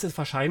mehr ist es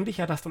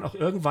wahrscheinlicher, dass dann auch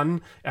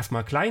irgendwann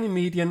erstmal kleine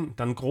Medien,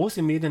 dann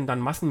große Medien, dann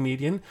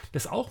Massenmedien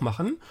das auch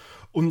machen.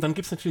 Und dann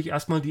gibt es natürlich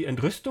erstmal die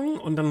Entrüstung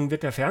und dann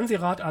wird der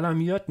Fernsehrat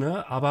alarmiert,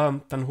 ne?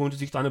 Aber dann holen sie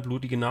sich da eine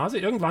blutige Nase.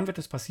 Irgendwann wird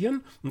das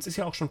passieren und es ist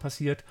ja auch schon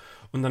passiert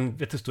und dann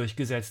wird es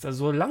durchgesetzt.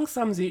 Also so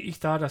langsam sehe ich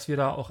da, dass wir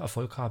da auch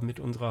Erfolg haben mit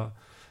unserer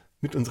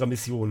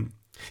Mission.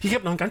 Ich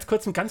habe noch einen ganz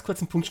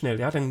kurzen Punkt schnell,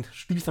 ja, dann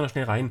spiele ich da noch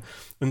schnell rein.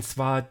 Und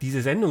zwar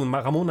diese Sendung,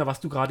 Ramona, was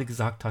du gerade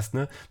gesagt hast,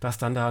 ne, dass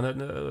dann da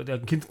der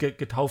Kind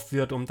getauft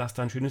wird und dass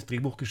da ein schönes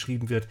Drehbuch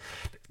geschrieben wird.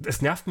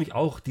 Das nervt mich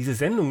auch, diese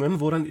Sendungen,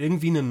 wo dann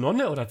irgendwie eine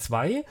Nonne oder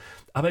zwei,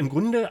 aber im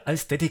Grunde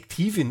als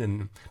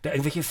Detektivinnen, da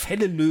irgendwelche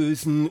Fälle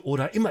lösen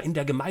oder immer in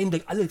der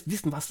Gemeinde alle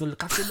wissen, was so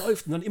Kasse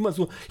läuft und dann immer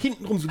so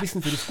hintenrum so ein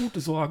bisschen für das Gute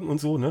sorgen und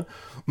so, ne.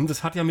 Und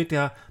das hat ja mit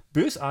der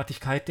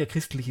Bösartigkeit der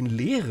christlichen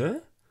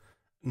Lehre,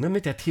 ne,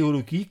 mit der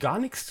Theologie gar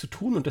nichts zu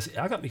tun und das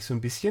ärgert mich so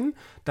ein bisschen,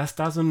 dass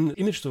da so ein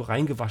Image so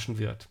reingewaschen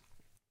wird.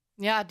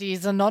 Ja,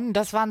 diese Nonnen,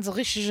 das waren so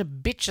richtige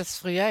Bitches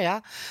früher,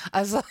 ja.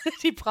 Also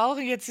die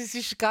brauchen jetzt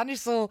sich gar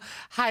nicht so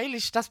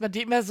heilig, dass man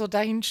die immer so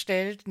dahin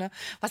stellt, ne.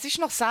 Was ich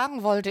noch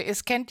sagen wollte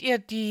ist, kennt ihr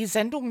die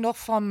Sendung noch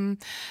vom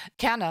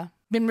Kerner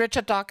mit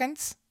Richard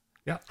Dawkins?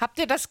 Ja. Habt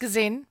ihr das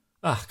gesehen?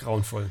 Ach,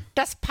 grauenvoll.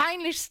 Das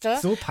Peinlichste,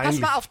 So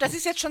peinlich. pass mal auf, das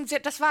ist jetzt schon sehr,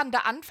 das war in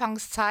der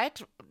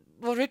Anfangszeit,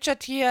 wo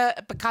Richard hier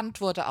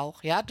bekannt wurde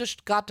auch, ja,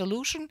 durch God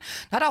Delusion,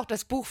 hat auch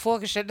das Buch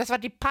vorgestellt. Das war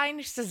die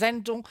peinlichste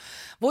Sendung,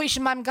 wo ich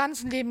in meinem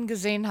ganzen Leben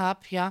gesehen habe,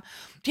 ja.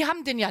 Die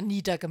haben den ja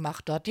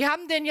niedergemacht dort. Die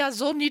haben den ja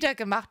so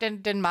niedergemacht,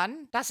 den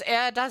Mann, dass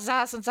er da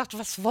saß und sagte,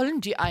 was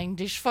wollen die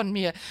eigentlich von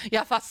mir?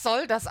 Ja, was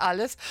soll das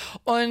alles?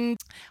 Und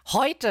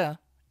heute,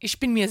 ich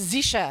bin mir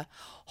sicher,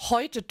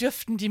 heute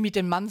dürften die mit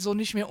dem Mann so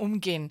nicht mehr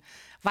umgehen.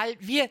 Weil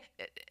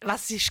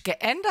was sich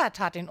geändert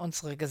hat in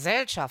unserer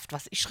Gesellschaft,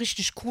 was ich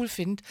richtig cool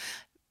finde,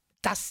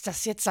 dass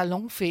das jetzt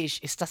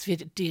salonfähig ist, dass wir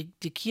die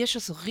Kirche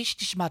so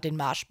richtig mal den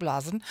Marsch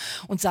blasen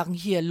und sagen,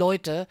 hier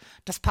Leute,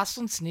 das passt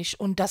uns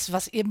nicht und das,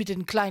 was ihr mit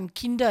den kleinen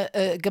Kindern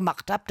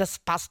gemacht habt, das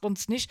passt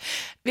uns nicht.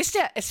 Wisst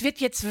ihr, es wird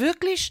jetzt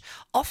wirklich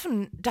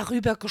offen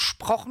darüber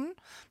gesprochen.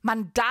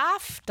 Man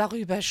darf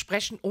darüber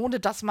sprechen, ohne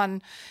dass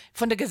man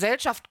von der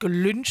Gesellschaft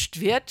gelyncht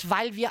wird,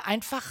 weil wir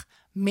einfach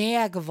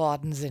mehr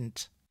geworden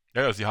sind.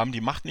 Ja, sie haben die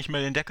Macht, nicht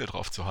mehr den Deckel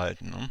drauf zu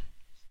halten, ne?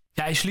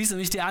 Ja, ich schließe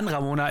mich dir an,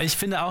 Ramona. Ich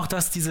finde auch,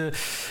 dass diese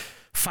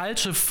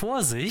falsche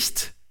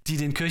Vorsicht, die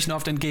den Kirchen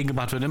oft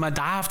entgegengebracht wird, man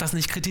darf das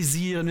nicht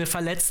kritisieren, wir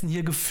verletzen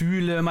hier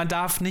Gefühle, man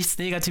darf nichts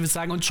Negatives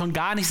sagen und schon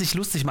gar nicht sich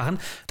lustig machen.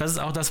 Das ist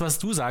auch das, was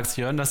du sagst,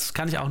 Jörn, das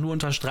kann ich auch nur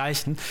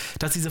unterstreichen,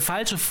 dass diese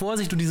falsche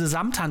Vorsicht und diese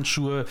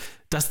Samthandschuhe,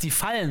 dass die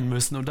fallen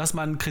müssen und dass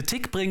man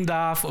Kritik bringen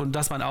darf und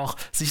dass man auch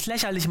sich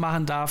lächerlich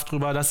machen darf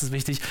drüber, das ist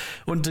wichtig.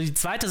 Und die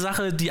zweite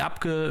Sache, die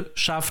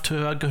abgeschafft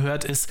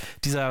gehört, ist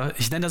dieser,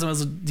 ich nenne das immer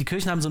so, die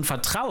Kirchen haben so einen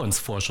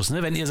Vertrauensvorschuss,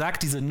 ne? Wenn ihr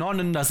sagt, diese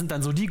Nonnen, das sind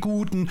dann so die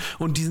Guten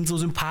und die sind so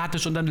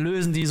sympathisch und dann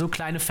lösen die so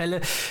kleine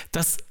Fälle,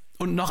 das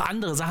und noch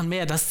andere Sachen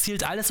mehr. Das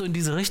zielt alles so in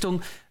diese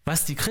Richtung,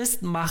 was die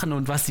Christen machen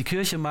und was die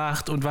Kirche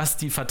macht und was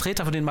die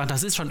Vertreter von denen machen,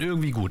 das ist schon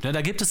irgendwie gut. Ne?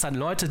 Da gibt es dann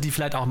Leute, die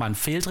vielleicht auch mal einen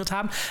Fehltritt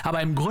haben,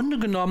 aber im Grunde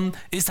genommen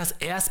ist das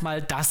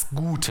erstmal das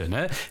Gute.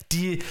 Ne?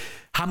 Die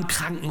haben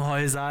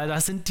Krankenhäuser,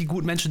 das sind die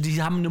guten Menschen,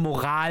 die haben eine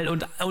Moral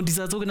und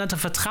dieser sogenannte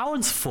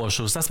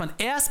Vertrauensvorschuss, dass man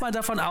erstmal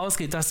davon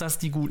ausgeht, dass das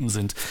die Guten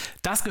sind,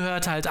 das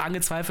gehört halt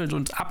angezweifelt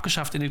und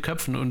abgeschafft in den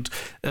Köpfen und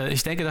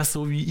ich denke, dass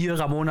so wie ihr,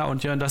 Ramona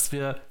und Jörn, dass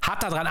wir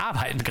hart daran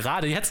arbeiten,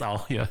 gerade jetzt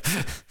auch hier.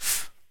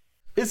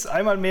 Ist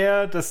einmal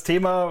mehr das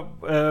Thema,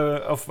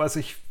 auf was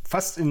ich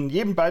fast in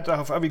jedem Beitrag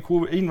auf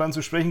AWQ irgendwann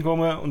zu sprechen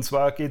komme. Und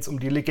zwar geht es um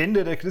die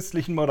Legende der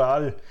christlichen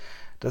Moral.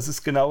 Das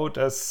ist genau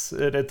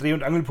der Dreh-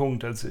 und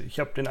Angelpunkt. Also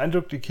ich habe den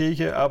Eindruck, die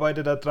Kirche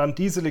arbeitet daran,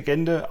 diese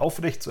Legende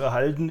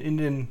aufrechtzuerhalten in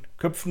den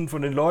Köpfen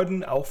von den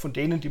Leuten, auch von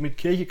denen, die mit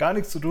Kirche gar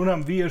nichts zu tun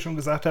haben, wie ihr schon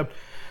gesagt habt,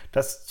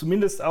 dass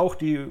zumindest auch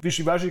die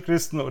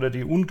Wischiwaschi-Christen oder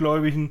die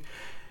Ungläubigen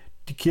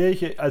die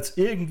Kirche als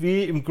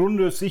irgendwie im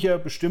Grunde sicher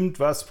bestimmt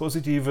was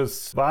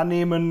Positives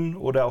wahrnehmen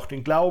oder auch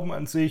den Glauben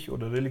an sich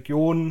oder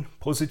Religion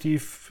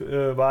positiv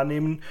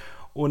wahrnehmen.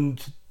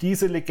 Und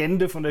diese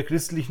Legende von der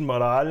christlichen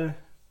Moral,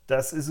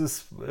 das ist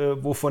es,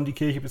 wovon die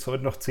Kirche bis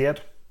heute noch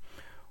zehrt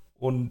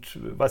und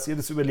was ihr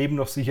das Überleben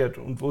noch sichert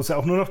und wo sie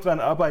auch nur noch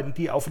daran arbeiten,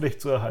 die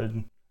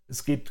aufrechtzuerhalten.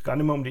 Es geht gar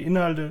nicht mehr um die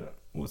Inhalte,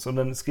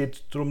 sondern es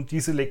geht darum,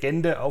 diese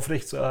Legende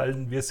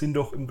aufrechtzuerhalten. Wir sind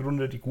doch im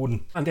Grunde die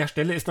Guten. An der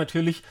Stelle ist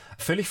natürlich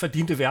völlig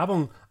verdiente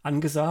Werbung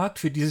angesagt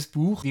für dieses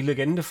Buch, Die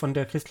Legende von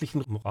der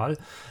christlichen Moral,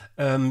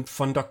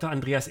 von Dr.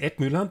 Andreas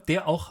Edmüller,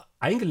 der auch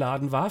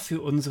eingeladen war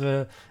für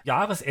unsere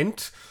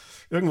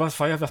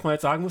Jahresend-Irgendwas-Feier, was man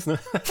jetzt sagen muss, ne?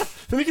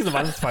 Für mich ist eine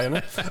Weihnachtsfeier,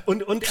 ne?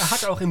 Und er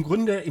hat auch im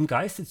Grunde im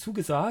Geiste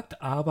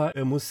zugesagt, aber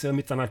er muss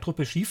mit seiner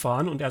Truppe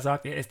Skifahren und er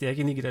sagt, er ist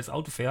derjenige, der das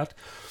Auto fährt.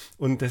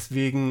 Und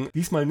deswegen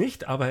diesmal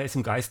nicht, aber er ist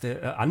im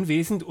Geiste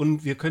anwesend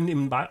und wir können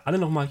ihm alle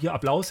nochmal hier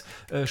Applaus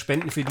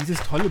spenden für dieses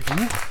tolle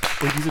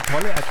Buch und diese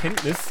tolle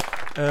Erkenntnis.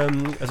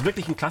 Also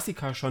wirklich ein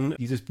Klassiker schon,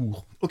 dieses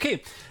Buch.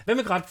 Okay, wenn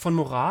wir gerade von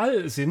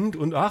Moral sind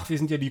und wir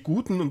sind ja die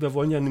Guten und wir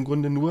wollen ja im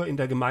Grunde nur in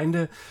der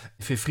Gemeinde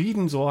für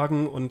Frieden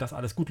sorgen und dass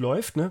alles gut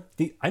läuft, ne?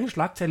 Eine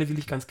Schlagzeile will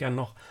ich ganz gern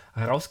noch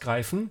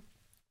herausgreifen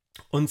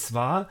und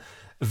zwar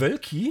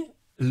Wölki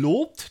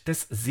lobt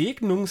das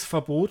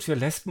Segnungsverbot für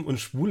Lesben und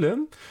Schwule.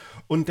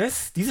 Und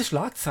diese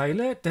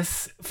Schlagzeile,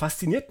 das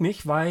fasziniert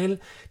mich, weil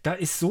da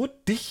ist so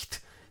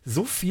dicht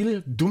so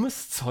viel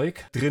dummes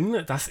Zeug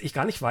drin, dass ich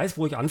gar nicht weiß,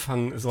 wo ich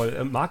anfangen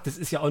soll. Marc, das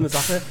ist ja auch eine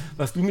Sache,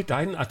 was du mit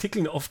deinen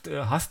Artikeln oft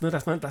hast, ne,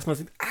 dass man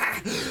sieht,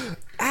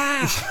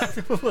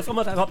 wo soll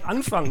man da überhaupt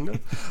anfangen? Ne?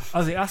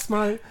 Also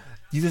erstmal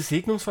dieses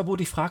Segnungsverbot,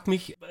 ich frage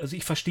mich, also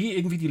ich verstehe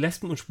irgendwie die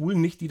Lesben und Schwulen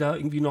nicht, die da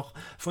irgendwie noch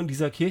von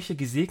dieser Kirche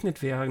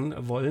gesegnet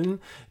werden wollen,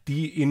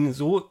 die in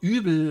so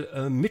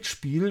übel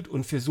mitspielt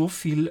und für so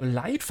viel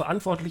Leid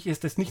verantwortlich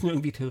ist, das nicht nur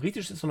irgendwie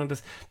theoretisch ist, sondern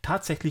das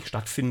tatsächlich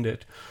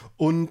stattfindet.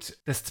 Und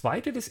das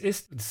Zweite, das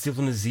ist ja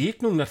so eine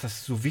Segnung, dass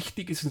das so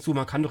wichtig ist und so,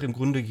 man kann doch im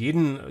Grunde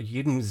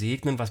jeden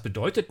segnen. Was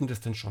bedeutet denn das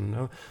denn schon?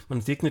 Ne?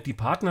 Man segnet die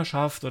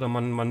Partnerschaft oder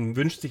man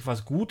wünscht sich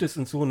was Gutes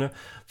und so. Ne?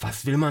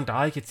 Was will man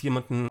da jetzt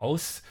jemanden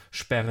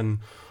aussperren?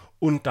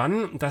 Und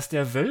dann, dass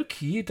der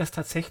Wölki das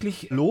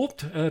tatsächlich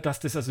lobt, dass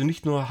das also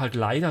nicht nur halt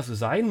leider so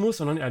sein muss,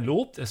 sondern er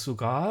lobt es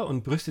sogar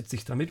und brüstet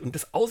sich damit. Und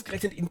das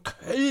ausgerechnet in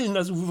Köln,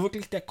 also wo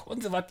wirklich der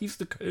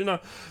konservativste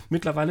Kölner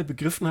mittlerweile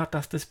begriffen hat,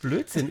 dass das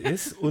Blödsinn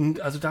ist.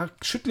 Und also da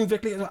schütteln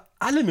wirklich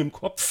alle mit dem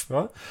Kopf.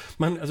 Ja?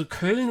 Also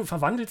Köln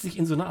verwandelt sich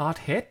in so eine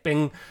Art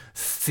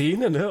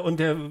Headbang-Szene, ne? Und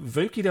der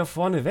Wölki da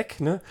vorne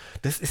weg, ne?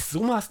 Das ist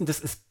so maßen, das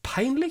ist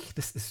peinlich,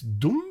 das ist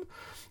dumm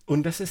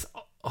und das ist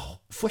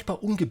auch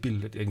furchtbar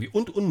ungebildet irgendwie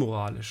und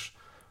unmoralisch.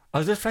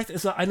 Also das vielleicht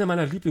ist so eine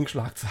meiner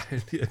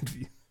Lieblingsschlagzeilen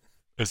irgendwie.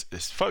 Es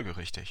ist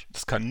folgerichtig.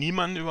 Das kann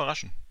niemanden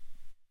überraschen.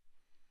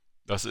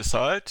 Das ist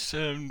halt,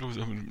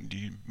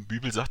 die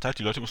Bibel sagt halt,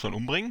 die Leute muss man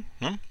umbringen.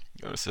 Ne?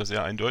 Das ist ja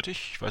sehr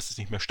eindeutig. Ich weiß es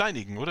nicht mehr,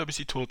 steinigen, oder? Bis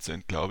sie tot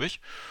sind, glaube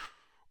ich.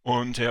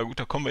 Und ja gut,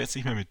 da kommen wir jetzt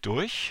nicht mehr mit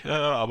durch,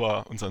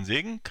 aber unseren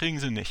Segen kriegen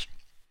sie nicht.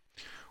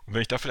 Und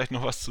wenn ich da vielleicht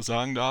noch was zu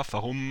sagen darf,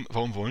 warum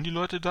wollen die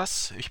Leute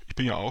das? Ich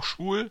bin ja auch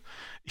schwul.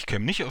 Ich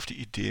käme nicht auf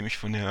die Idee, mich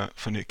von der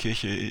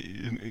Kirche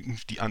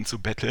irgendwie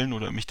anzubetteln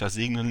oder mich da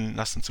segnen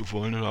lassen zu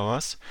wollen oder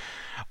was.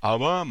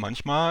 Aber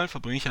manchmal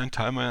verbringe ich einen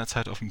Teil meiner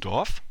Zeit auf dem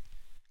Dorf.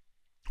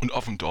 Und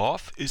auf dem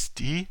Dorf ist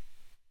hier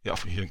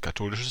ein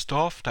katholisches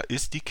Dorf, da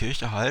ist die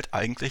Kirche halt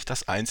eigentlich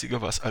das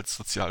Einzige, was als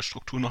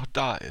Sozialstruktur noch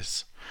da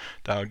ist.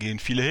 Da gehen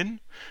viele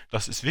hin.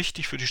 Das ist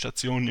wichtig für die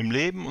Stationen im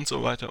Leben und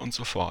so weiter und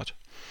so fort.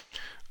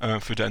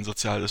 Für dein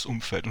soziales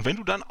Umfeld. Und wenn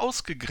du dann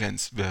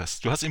ausgegrenzt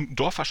wirst, du hast im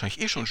Dorf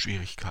wahrscheinlich schon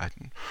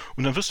Schwierigkeiten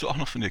und dann wirst du auch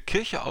noch von der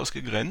Kirche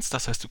ausgegrenzt,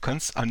 das heißt, du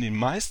kannst an den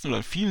meisten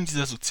oder vielen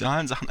dieser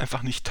sozialen Sachen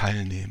einfach nicht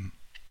teilnehmen.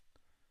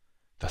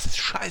 Das ist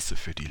scheiße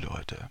für die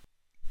Leute.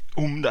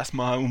 Um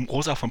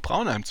Rosa von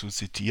Braunheim zu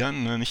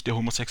zitieren, ne, nicht der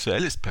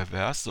Homosexuelle ist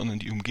pervers, sondern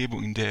die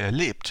Umgebung, in der er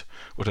lebt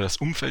oder das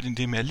Umfeld, in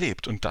dem er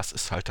lebt. Und das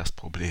ist halt das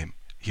Problem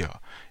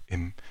hier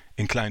in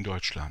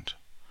Kleindeutschland.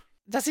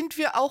 Da sind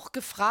wir auch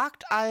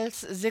gefragt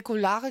als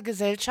säkulare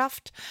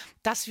Gesellschaft,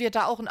 dass wir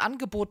da auch ein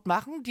Angebot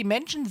machen. Die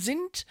Menschen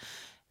sind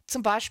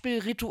zum Beispiel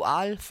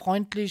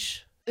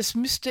ritualfreundlich. Es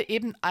müsste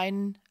eben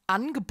ein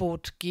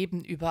Angebot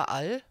geben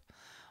überall,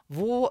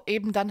 wo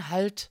eben dann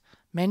halt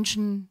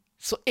Menschen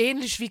so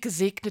ähnlich wie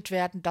gesegnet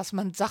werden, dass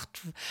man sagt,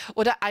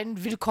 oder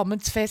ein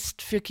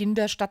Willkommensfest für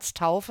Kinder statt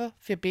Taufe,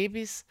 für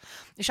Babys.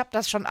 Ich habe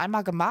das schon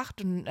einmal gemacht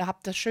und habe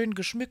das schön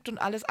geschmückt und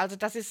alles. Also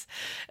das ist,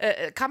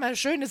 kann man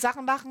schöne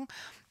Sachen machen.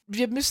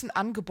 Wir müssen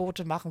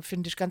Angebote machen,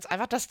 finde ich ganz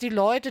einfach, dass die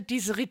Leute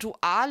diese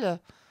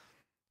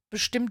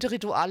bestimmte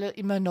Rituale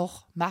immer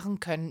noch machen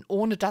können,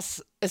 ohne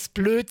dass es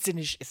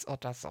blödsinnig ist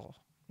oder so.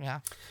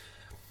 Ja.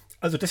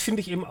 Also das finde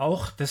ich eben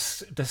auch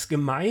das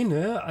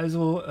Gemeine,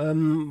 also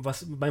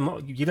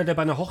jeder, der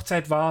bei einer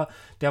Hochzeit war,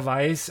 der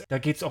weiß, da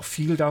geht es auch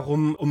viel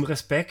darum, um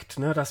Respekt,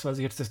 ne, dass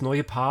also jetzt das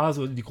neue Paar,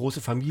 so die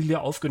große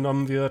Familie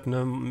aufgenommen wird,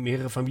 ne,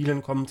 mehrere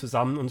Familien kommen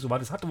zusammen und so weiter.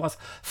 Das hat was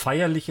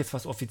Feierliches,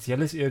 was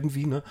Offizielles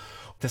irgendwie, ne.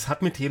 Das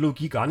hat mit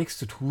Theologie gar nichts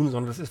zu tun,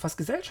 sondern das ist was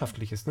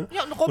Gesellschaftliches, ne.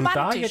 Ja, und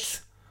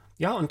romantisch.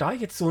 Und da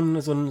jetzt so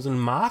ein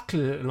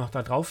Makel noch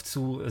da drauf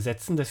zu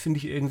setzen, das finde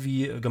ich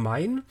irgendwie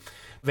gemein.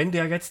 Wenn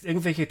da jetzt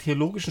irgendwelche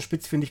theologischen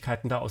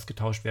Spitzfindigkeiten da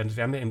ausgetauscht werden, das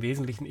wäre mir im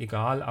Wesentlichen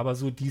egal, aber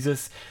so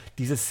dieses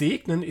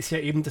Segnen ist ja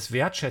eben das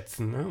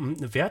Wertschätzen. Ne? Um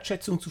eine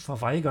Wertschätzung zu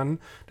verweigern,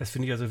 das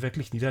finde ich also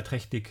wirklich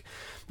niederträchtig.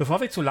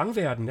 Bevor wir zu lang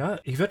werden, ja,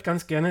 ich würde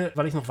ganz gerne,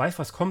 weil ich noch weiß,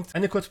 was kommt,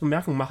 eine kurze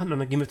Bemerkung machen und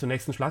dann gehen wir zur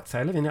nächsten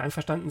Schlagzeile, wenn ihr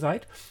einverstanden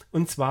seid.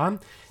 Und zwar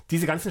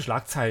diese ganzen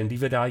Schlagzeilen, die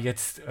wir da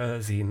jetzt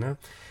sehen, ne?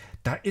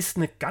 Da ist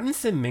eine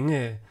ganze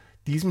Menge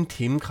diesem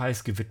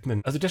Themenkreis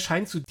gewidmet. Also das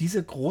scheint so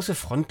diese große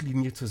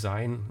Frontlinie zu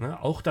sein.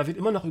 Ne? Auch da wird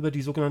immer noch über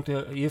die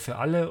sogenannte Ehe für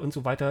alle und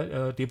so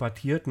weiter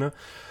debattiert. Ne?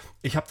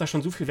 Ich habe da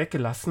schon so viel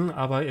weggelassen,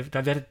 aber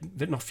da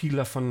wird noch viel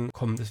davon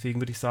kommen. Deswegen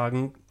würde ich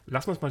sagen,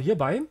 lassen wir es mal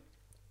hierbei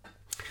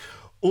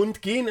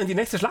und gehen in die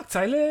nächste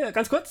Schlagzeile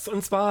ganz kurz.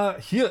 Und zwar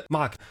hier,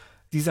 Marc.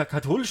 Dieser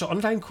katholische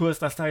Online-Kurs,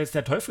 dass da jetzt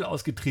der Teufel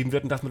ausgetrieben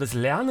wird und dass man das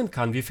lernen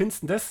kann. Wie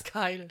findest du das?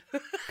 Geil.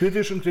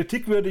 Kritisch und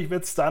kritikwürdig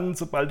wird es dann,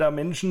 sobald da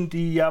Menschen,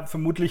 die ja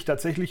vermutlich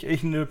tatsächlich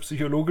echt eine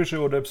psychologische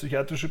oder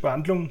psychiatrische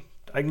Behandlung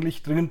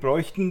eigentlich dringend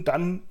bräuchten,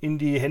 dann in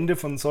die Hände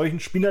von solchen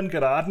Spinnern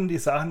geraten, die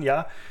sagen,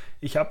 ja,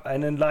 ich habe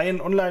einen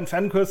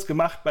Laien-Online-Fernkurs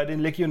gemacht bei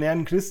den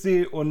Legionären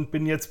Christi und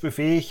bin jetzt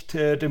befähigt,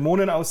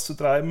 Dämonen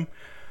auszutreiben.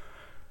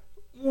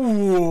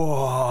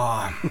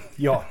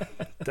 Ja,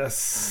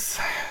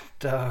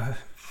 da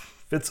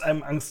wird es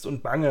einem Angst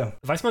und Bange.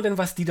 Weiß man denn,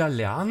 was die da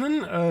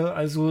lernen?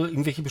 Also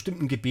irgendwelche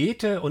bestimmten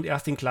Gebete und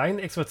erst den kleinen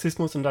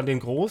Exorzismus und dann den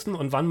großen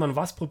und wann man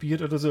was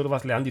probiert oder so, oder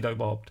was lernen die da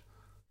überhaupt?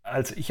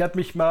 Also ich hatte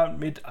mich mal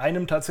mit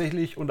einem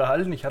tatsächlich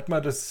unterhalten. Ich hatte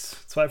mal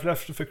das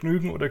zweifelhafte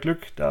Vergnügen oder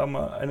Glück, da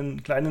mal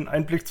einen kleinen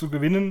Einblick zu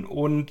gewinnen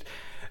und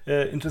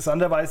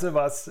interessanterweise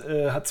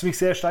hat es mich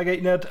sehr stark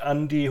erinnert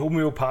an die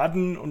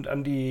Homöopathen und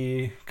an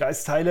die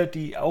Geistheiler,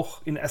 die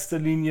auch in erster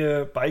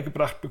Linie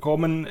beigebracht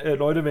bekommen,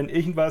 Leute, wenn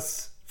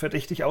irgendwas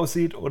verdächtig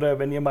aussieht oder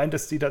wenn ihr meint,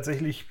 dass die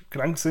tatsächlich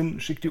krank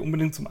sind, schickt die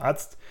unbedingt zum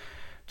Arzt.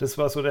 Das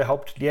war so der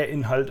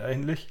Hauptlehrinhalt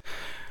eigentlich.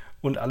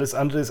 Und alles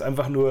andere ist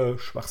einfach nur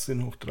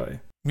Schwachsinn hoch 3.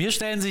 Mir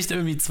stellen sich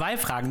irgendwie zwei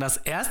Fragen. Das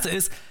erste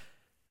ist,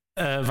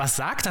 was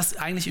sagt das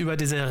eigentlich über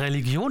diese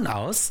Religion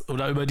aus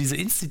oder über diese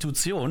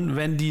Institution,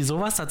 wenn die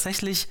sowas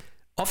tatsächlich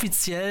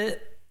offiziell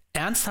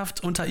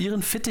ernsthaft unter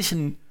ihren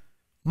Fittichen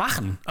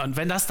machen und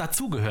wenn das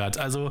dazugehört?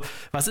 Also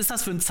was ist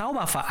das für ein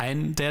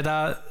Zauberverein, der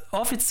da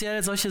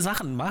offiziell solche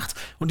Sachen macht?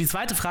 Und die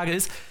zweite Frage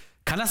ist,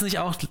 kann das nicht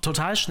auch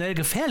total schnell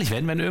gefährlich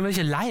werden, wenn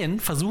irgendwelche Laien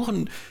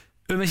versuchen,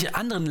 irgendwelche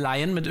anderen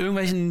Laien mit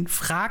irgendwelchen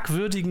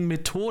fragwürdigen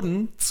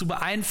Methoden zu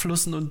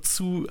beeinflussen und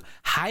zu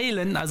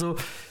heilen? Also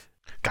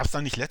gab es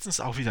da nicht letztens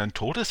auch wieder einen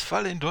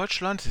Todesfall in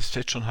Deutschland? Das ist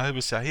jetzt schon ein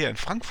halbes Jahr her, in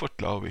Frankfurt,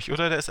 glaube ich.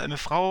 Oder da ist eine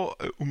Frau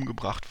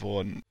umgebracht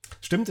worden.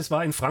 Stimmt, es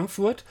war in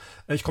Frankfurt.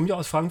 Ich komme ja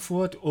aus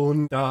Frankfurt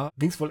und da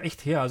ging es wohl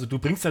echt her. Also du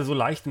bringst ja so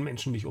leicht den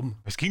Menschen nicht um.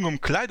 Es ging um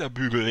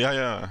Kleiderbügel,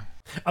 ja.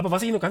 Aber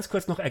was ich nur ganz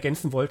kurz noch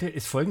ergänzen wollte,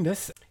 ist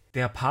Folgendes.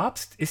 Der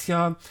Papst ist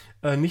ja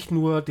nicht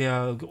nur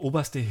der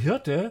oberste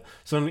Hirte,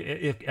 sondern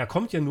er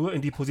kommt ja nur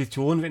in die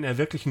Position, wenn er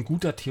wirklich ein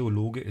guter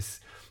Theologe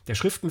ist. Der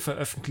Schriften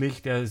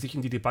veröffentlicht, der sich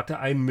in die Debatte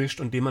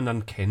einmischt und den man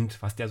dann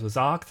kennt, was der so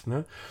sagt.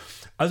 Ne?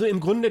 Also im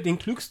Grunde den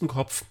klügsten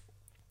Kopf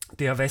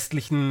der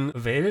westlichen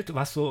Welt,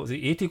 was so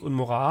Ethik und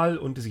Moral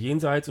und das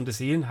Jenseits und das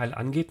Seelenheil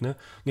angeht. Ne?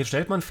 Und jetzt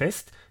stellt man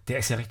fest, der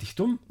ist ja richtig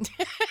dumm.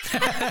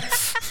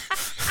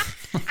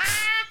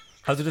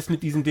 Also das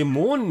mit diesen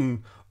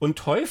Dämonen und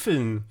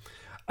Teufeln,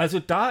 also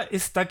da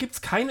gibt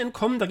es kein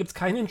Entkommen, da gibt es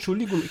keine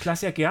Entschuldigung. Ich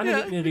lasse ja gerne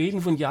mit mir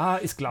reden von, ja,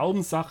 ist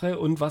Glaubenssache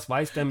und was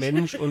weiß der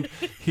Mensch und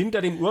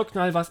hinter dem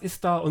Urknall, was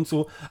ist da und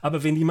so.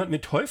 Aber wenn jemand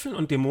mit Teufeln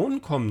und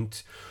Dämonen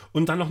kommt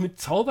und dann noch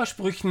mit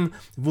Zaubersprüchen,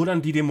 wo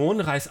dann die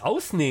Dämonen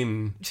Reißaus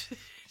nehmen,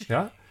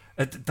 ja,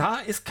 da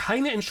ist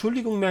keine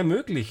Entschuldigung mehr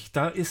möglich.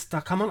 Da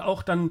kann man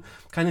auch dann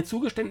keine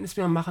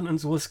Zugeständnisse mehr machen und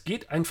so. Es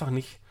geht einfach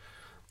nicht.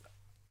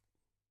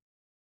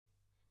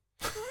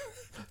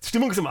 Die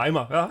Stimmung ist im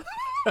Eimer, ja.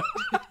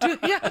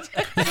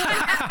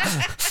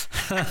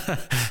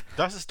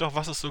 Das ist doch,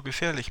 was es so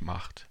gefährlich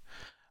macht.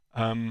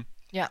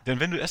 Ja. Denn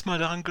wenn du erstmal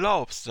daran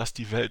glaubst, dass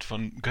die Welt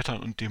von Göttern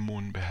und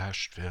Dämonen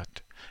beherrscht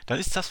wird, dann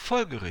ist das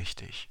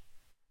folgerichtig.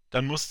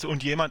 Dann musst du,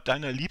 und jemand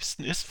deiner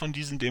Liebsten ist von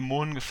diesen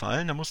Dämonen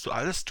gefallen, dann musst du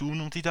alles tun,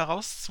 um sie da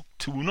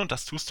rauszutun, und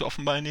das tust du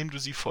offenbar, indem du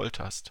sie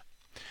folterst.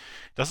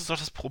 Das ist doch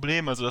das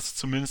Problem, also das ist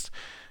zumindest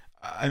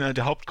einer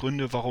der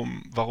Hauptgründe,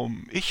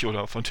 warum ich,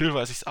 oder von Till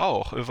weiß ich es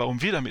auch,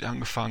 warum wir damit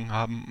angefangen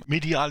haben,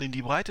 medial in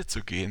die Breite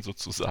zu gehen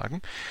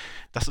sozusagen,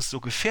 dass es so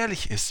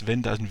gefährlich ist,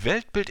 wenn dein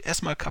Weltbild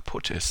erstmal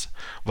kaputt ist,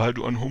 weil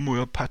du an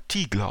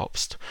Homöopathie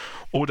glaubst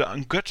oder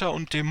an Götter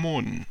und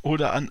Dämonen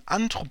oder an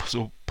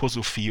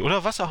Anthroposophie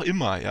oder was auch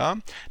immer, ja,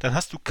 dann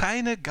hast du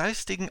keine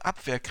geistigen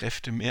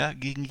Abwehrkräfte mehr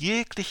gegen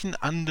jeglichen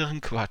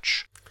anderen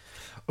Quatsch.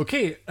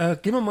 Okay,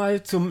 gehen wir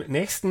mal zum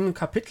nächsten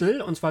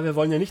Kapitel. Und zwar, wir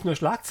wollen ja nicht nur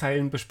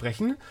Schlagzeilen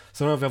besprechen,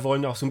 sondern wir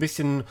wollen auch so ein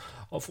bisschen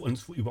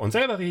über uns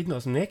selber reden,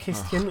 aus dem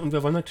Nähkästchen. Und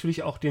wir wollen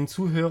natürlich auch den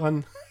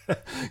Zuhörern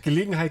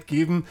Gelegenheit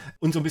geben,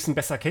 uns so ein bisschen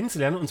besser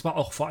kennenzulernen. Und zwar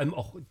auch vor allem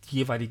auch die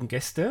jeweiligen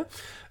Gäste.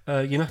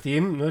 Je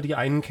nachdem, ne, die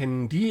einen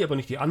kennen die, aber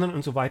nicht die anderen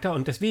und so weiter.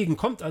 Und deswegen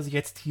kommt also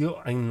jetzt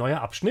hier ein neuer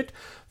Abschnitt,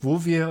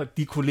 wo wir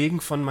die Kollegen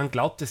von Man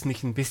glaubt es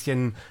nicht ein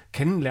bisschen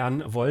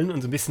kennenlernen wollen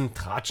und so ein bisschen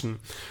tratschen.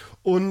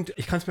 Und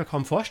ich kann es mir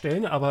kaum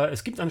vorstellen, aber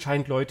es gibt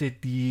anscheinend Leute,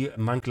 die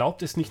Man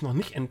glaubt es nicht noch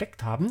nicht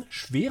entdeckt haben.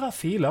 Schwerer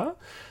Fehler.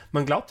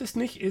 Man glaubt es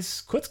nicht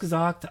ist, kurz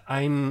gesagt,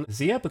 ein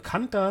sehr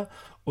bekannter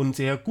und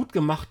sehr gut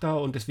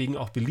gemachter und deswegen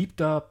auch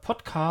beliebter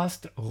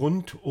Podcast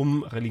rund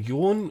um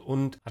Religion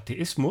und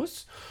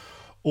Atheismus.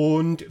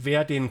 Und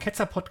wer den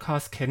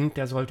Ketzer-Podcast kennt,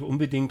 der sollte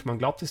unbedingt Man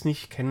glaubt es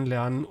nicht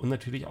kennenlernen und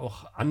natürlich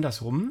auch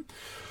andersrum.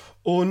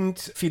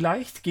 Und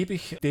vielleicht gebe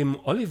ich dem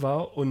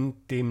Oliver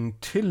und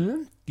dem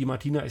Till, die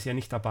Martina ist ja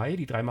nicht dabei,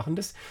 die drei machen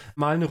das,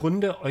 mal eine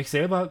Runde, euch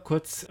selber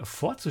kurz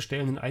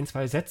vorzustellen in 1,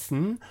 2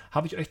 Sätzen.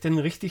 Habe ich euch denn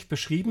richtig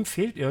beschrieben?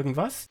 Fehlt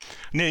irgendwas?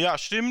 Nee, ja,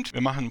 stimmt.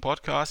 Wir machen einen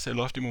Podcast, der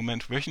läuft im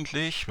Moment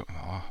wöchentlich.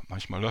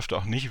 Manchmal läuft er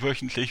auch nicht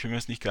wöchentlich, wenn wir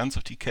es nicht ganz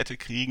auf die Kette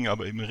kriegen,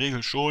 aber in der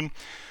Regel schon.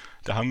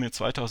 Da haben wir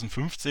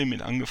 2015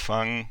 mit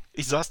angefangen.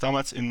 Ich saß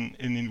damals in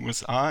den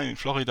USA, in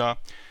Florida,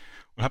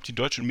 und habe die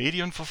deutschen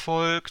Medien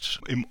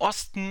verfolgt. Im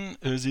Osten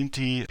sind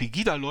die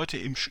Pegida-Leute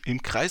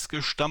im Kreis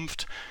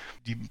gestampft.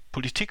 Die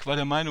Politik war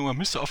der Meinung, man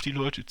müsste auf die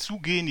Leute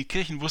zugehen. Die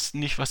Kirchen wussten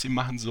nicht, was sie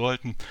machen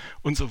sollten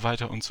und so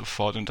weiter und so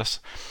fort.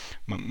 Und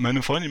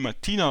meine Freundin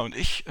Martina und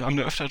ich haben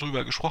da öfter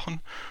drüber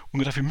gesprochen und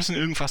gedacht, wir müssen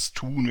irgendwas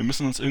tun. Wir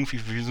müssen uns irgendwie,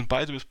 wir sind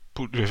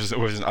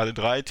alle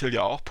drei, Till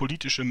ja auch,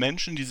 politische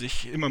Menschen, die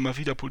sich immer mal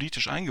wieder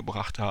politisch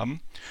eingebracht haben.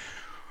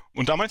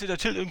 Und da meinte der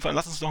Till irgendwann,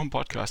 lass uns noch einen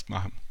Podcast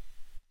machen.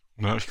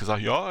 Und dann habe ich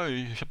gesagt, ja,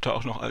 ich habe da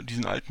auch noch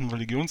diesen alten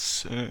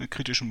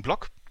religionskritischen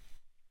Blog,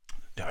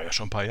 der hat ja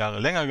schon ein paar Jahre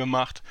länger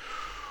gemacht.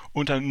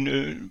 Und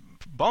dann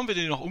bauen wir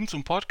den noch um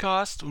zum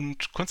Podcast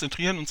und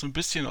konzentrieren uns ein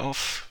bisschen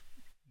auf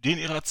den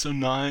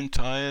irrationalen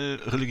Teil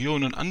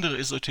Religion und andere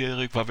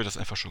Esoterik, weil wir das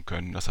einfach schon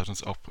können. Das hat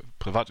uns auch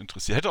privat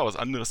interessiert. Hätte auch was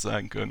anderes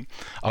sein können.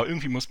 Aber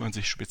irgendwie muss man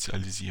sich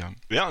spezialisieren.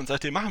 Ja, und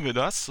seitdem machen wir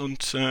das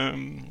und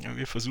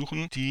wir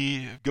versuchen,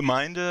 die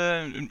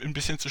Gemeinde ein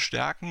bisschen zu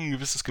stärken, ein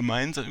gewisses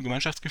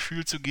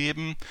Gemeinschaftsgefühl zu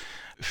geben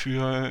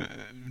für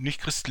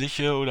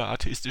nicht-christliche oder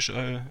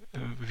atheistische,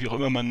 wie auch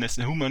immer man es,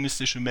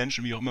 humanistische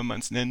Menschen, wie auch immer man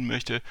es nennen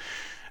möchte,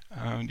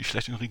 die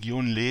vielleicht in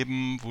Regionen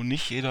leben, wo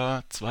nicht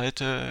jeder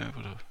Zweite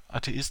oder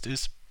Atheist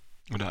ist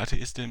oder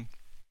Atheistin.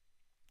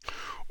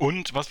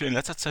 Und was wir in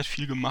letzter Zeit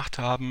viel gemacht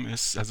haben,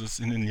 ist, also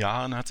in den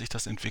Jahren hat sich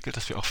das entwickelt,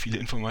 dass wir auch viele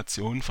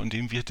Informationen, von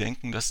denen wir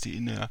denken, dass die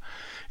in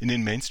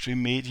den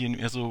Mainstream-Medien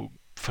eher so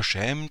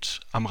verschämt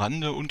am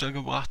Rande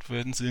untergebracht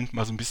worden sind,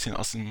 mal so ein bisschen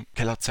aus dem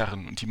Keller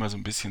zerren und die mal so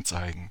ein bisschen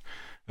zeigen.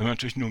 Wir haben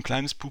natürlich nur ein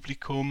kleines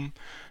Publikum,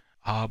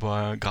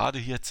 aber gerade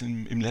jetzt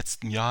im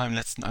letzten Jahr, im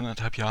letzten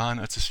 1,5 Jahren,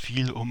 als es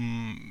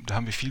da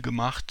haben wir viel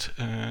gemacht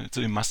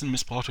zu dem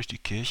Massenmissbrauch durch die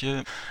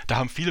Kirche, da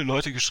haben viele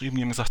Leute geschrieben,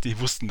 die haben gesagt, die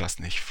wussten das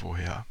nicht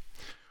vorher.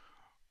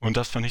 Und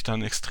das fand ich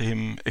dann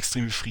extrem,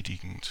 extrem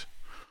befriedigend.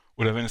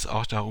 Oder wenn es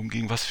auch darum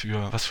ging, was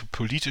für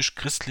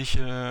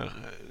politisch-christliche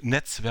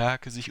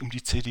Netzwerke sich um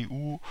die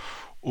CDU,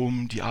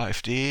 um die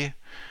AfD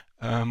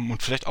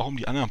und vielleicht auch um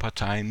die anderen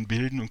Parteien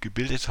bilden und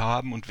gebildet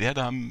haben und wer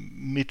da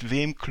mit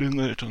wem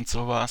klüngelt und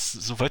sowas.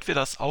 Soweit wir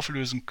das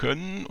auflösen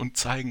können und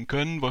zeigen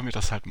können, wollen wir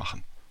das halt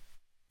machen.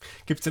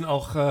 Gibt es denn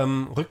auch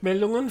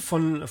Rückmeldungen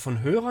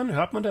von Hörern?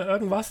 Hört man da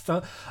irgendwas?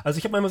 Also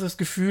ich habe manchmal so das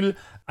Gefühl,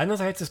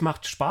 einerseits es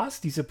macht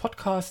Spaß, diese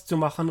Podcasts zu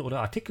machen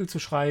oder Artikel zu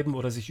schreiben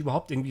oder sich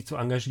überhaupt irgendwie zu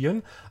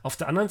engagieren. Auf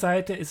der anderen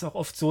Seite ist es auch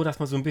oft so, dass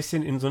man so ein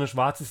bisschen in so ein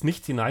schwarzes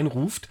Nichts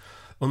hineinruft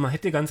und man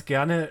hätte ganz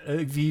gerne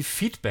irgendwie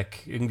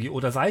Feedback irgendwie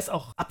oder sei es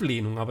auch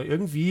Ablehnung, aber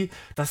irgendwie,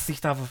 dass sich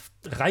da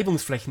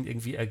Reibungsflächen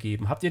irgendwie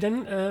ergeben. Habt ihr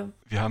denn...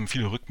 Wir haben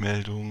viele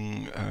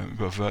Rückmeldungen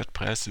über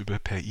WordPress,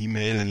 per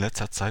E-Mail, in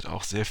letzter Zeit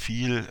auch sehr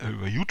viel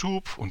über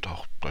YouTube und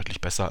auch deutlich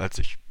besser, als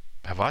ich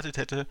erwartet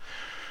hätte.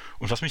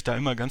 Und was mich da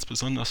immer ganz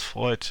besonders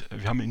freut,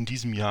 wir haben in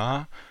diesem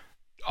Jahr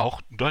auch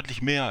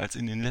deutlich mehr als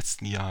in den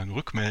letzten Jahren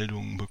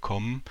Rückmeldungen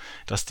bekommen,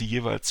 dass die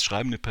jeweils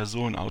schreibende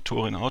Person,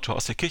 Autorin, Autor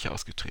aus der Kirche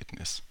ausgetreten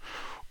ist.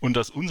 Und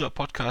dass unser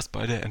Podcast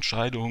bei der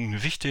Entscheidung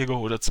eine wichtige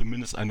oder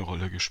zumindest eine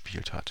Rolle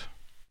gespielt hat.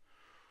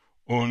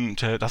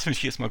 Und das finde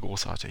ich jedes Mal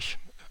großartig.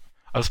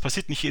 Also es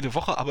passiert nicht jede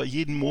Woche, aber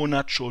jeden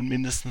Monat schon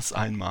mindestens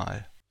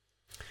einmal.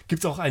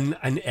 Gibt es auch ein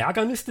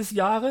Ärgernis des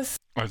Jahres?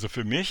 Also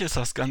für mich ist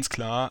das ganz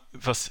klar,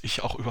 was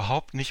ich auch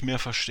überhaupt nicht mehr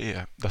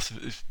verstehe. Das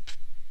ich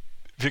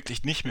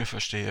wirklich nicht mehr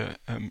verstehe.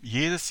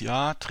 Jedes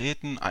Jahr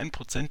treten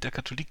 1% der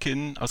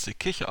Katholikinnen aus der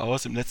Kirche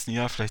aus, im letzten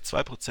Jahr vielleicht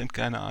 2%,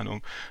 keine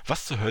Ahnung.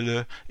 Was zur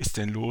Hölle ist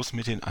denn los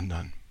mit den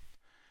anderen?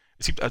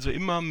 Es gibt also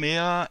immer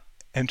mehr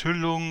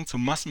Enthüllungen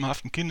zum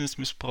massenhaften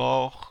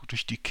Kindesmissbrauch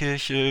durch die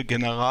Kirche,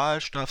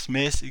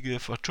 generalstabsmäßige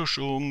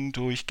Vertuschungen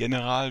durch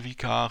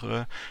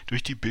Generalvikare,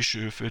 durch die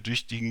Bischöfe,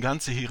 durch die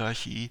ganze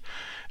Hierarchie.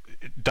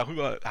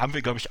 Darüber haben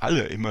wir, glaube ich,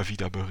 alle immer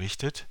wieder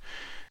berichtet.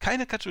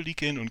 Keine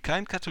Katholikin und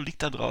kein Katholik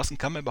da draußen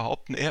kann mir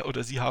behaupten, er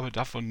oder sie habe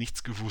davon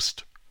nichts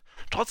gewusst.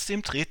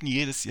 Trotzdem treten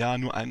jedes Jahr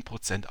nur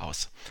 1%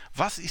 aus.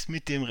 Was ist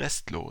mit dem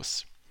Rest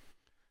los?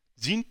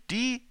 Sind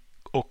die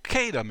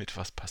okay damit,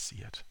 was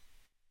passiert?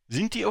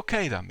 Sind die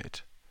okay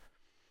damit?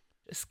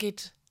 Es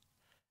geht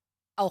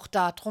auch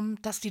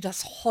darum, dass die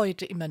das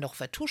heute immer noch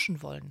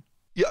vertuschen wollen.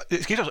 Ja,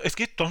 es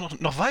geht doch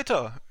noch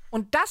weiter.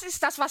 Und das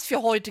ist das, was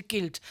für heute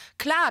gilt.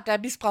 Klar, der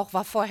Missbrauch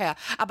war vorher,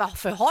 aber auch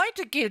für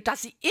heute gilt,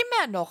 dass sie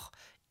immer noch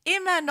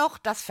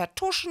das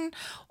vertuschen,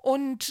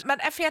 und man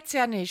erfährt es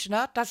ja nicht,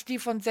 ne, dass die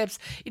von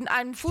selbst in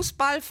einem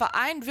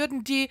Fußballverein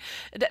würden die,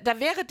 da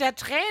wäre der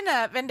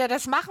Trainer, wenn der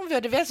das machen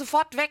würde, wäre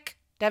sofort weg,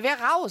 der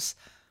wäre raus.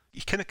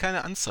 Ich kenne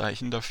keine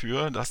Anzeichen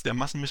dafür, dass der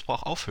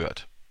Massenmissbrauch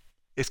aufhört.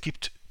 Es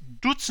gibt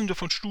Dutzende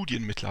von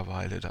Studien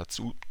mittlerweile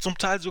dazu, zum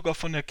Teil sogar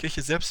von der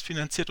Kirche selbst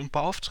finanziert und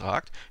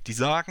beauftragt, die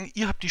sagen,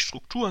 ihr habt die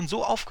Strukturen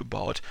so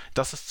aufgebaut,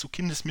 dass es zu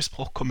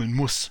Kindesmissbrauch kommen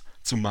muss,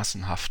 zu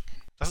massenhaften.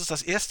 Das ist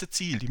das erste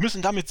Ziel. Die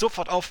müssen damit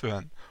sofort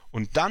aufhören.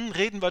 Und dann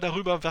reden wir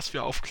darüber, was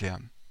wir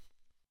aufklären.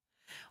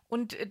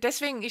 Und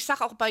deswegen, ich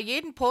sage auch bei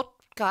jedem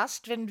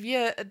Podcast, wenn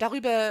wir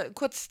darüber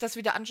kurz das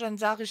wieder anschauen,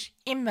 sage ich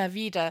immer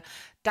wieder,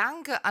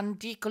 danke an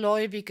die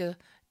Gläubige,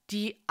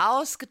 die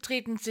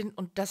ausgetreten sind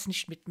und das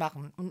nicht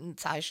mitmachen und ein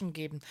Zeichen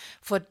geben.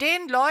 Vor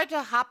den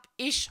Leuten habe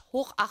ich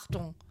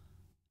Hochachtung.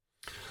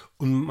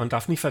 Und man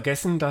darf nicht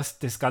vergessen, dass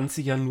das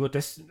Ganze ja nur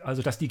dass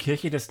die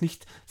Kirche das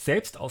nicht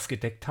selbst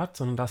aufgedeckt hat,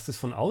 sondern dass das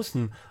von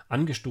außen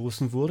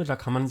angestoßen wurde. Da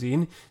kann man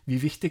sehen,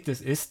 wie wichtig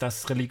das ist,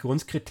 dass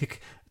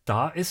Religionskritik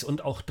da ist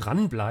und auch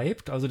dran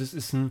bleibt. Also das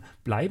ist ein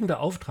bleibender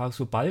Auftrag.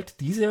 Sobald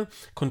diese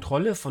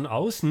Kontrolle von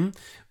außen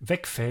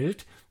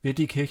wegfällt, wird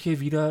die Kirche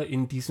wieder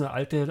in diese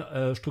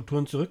alte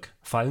Strukturen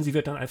zurückfallen. Sie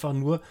wird dann einfach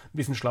nur ein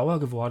bisschen schlauer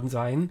geworden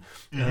sein,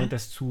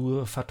 das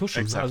zu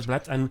vertuschen. Exakt. Also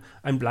bleibt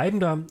ein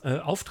bleibender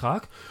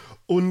Auftrag.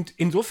 Und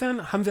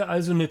insofern haben wir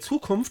also eine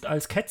Zukunft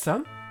als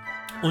Ketzer.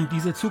 Und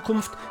diese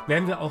Zukunft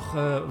werden wir auch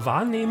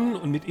wahrnehmen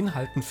und mit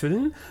Inhalten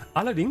füllen.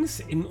 Allerdings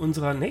in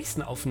unserer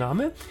nächsten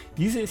Aufnahme,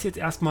 diese ist jetzt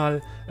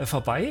erstmal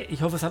vorbei.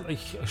 Ich hoffe, es hat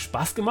euch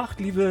Spaß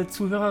gemacht, liebe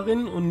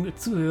Zuhörerinnen und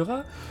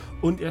Zuhörer.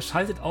 Und ihr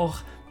schaltet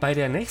auch bei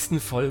der nächsten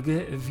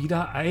Folge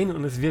wieder ein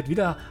und es wird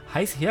wieder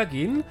heiß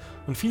hergehen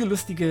und viele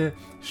lustige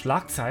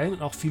Schlagzeilen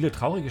und auch viele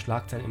traurige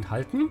Schlagzeilen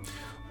enthalten.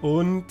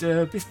 Und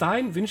bis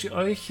dahin wünsche ich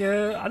euch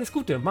alles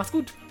Gute. Macht's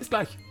gut. Bis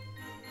gleich.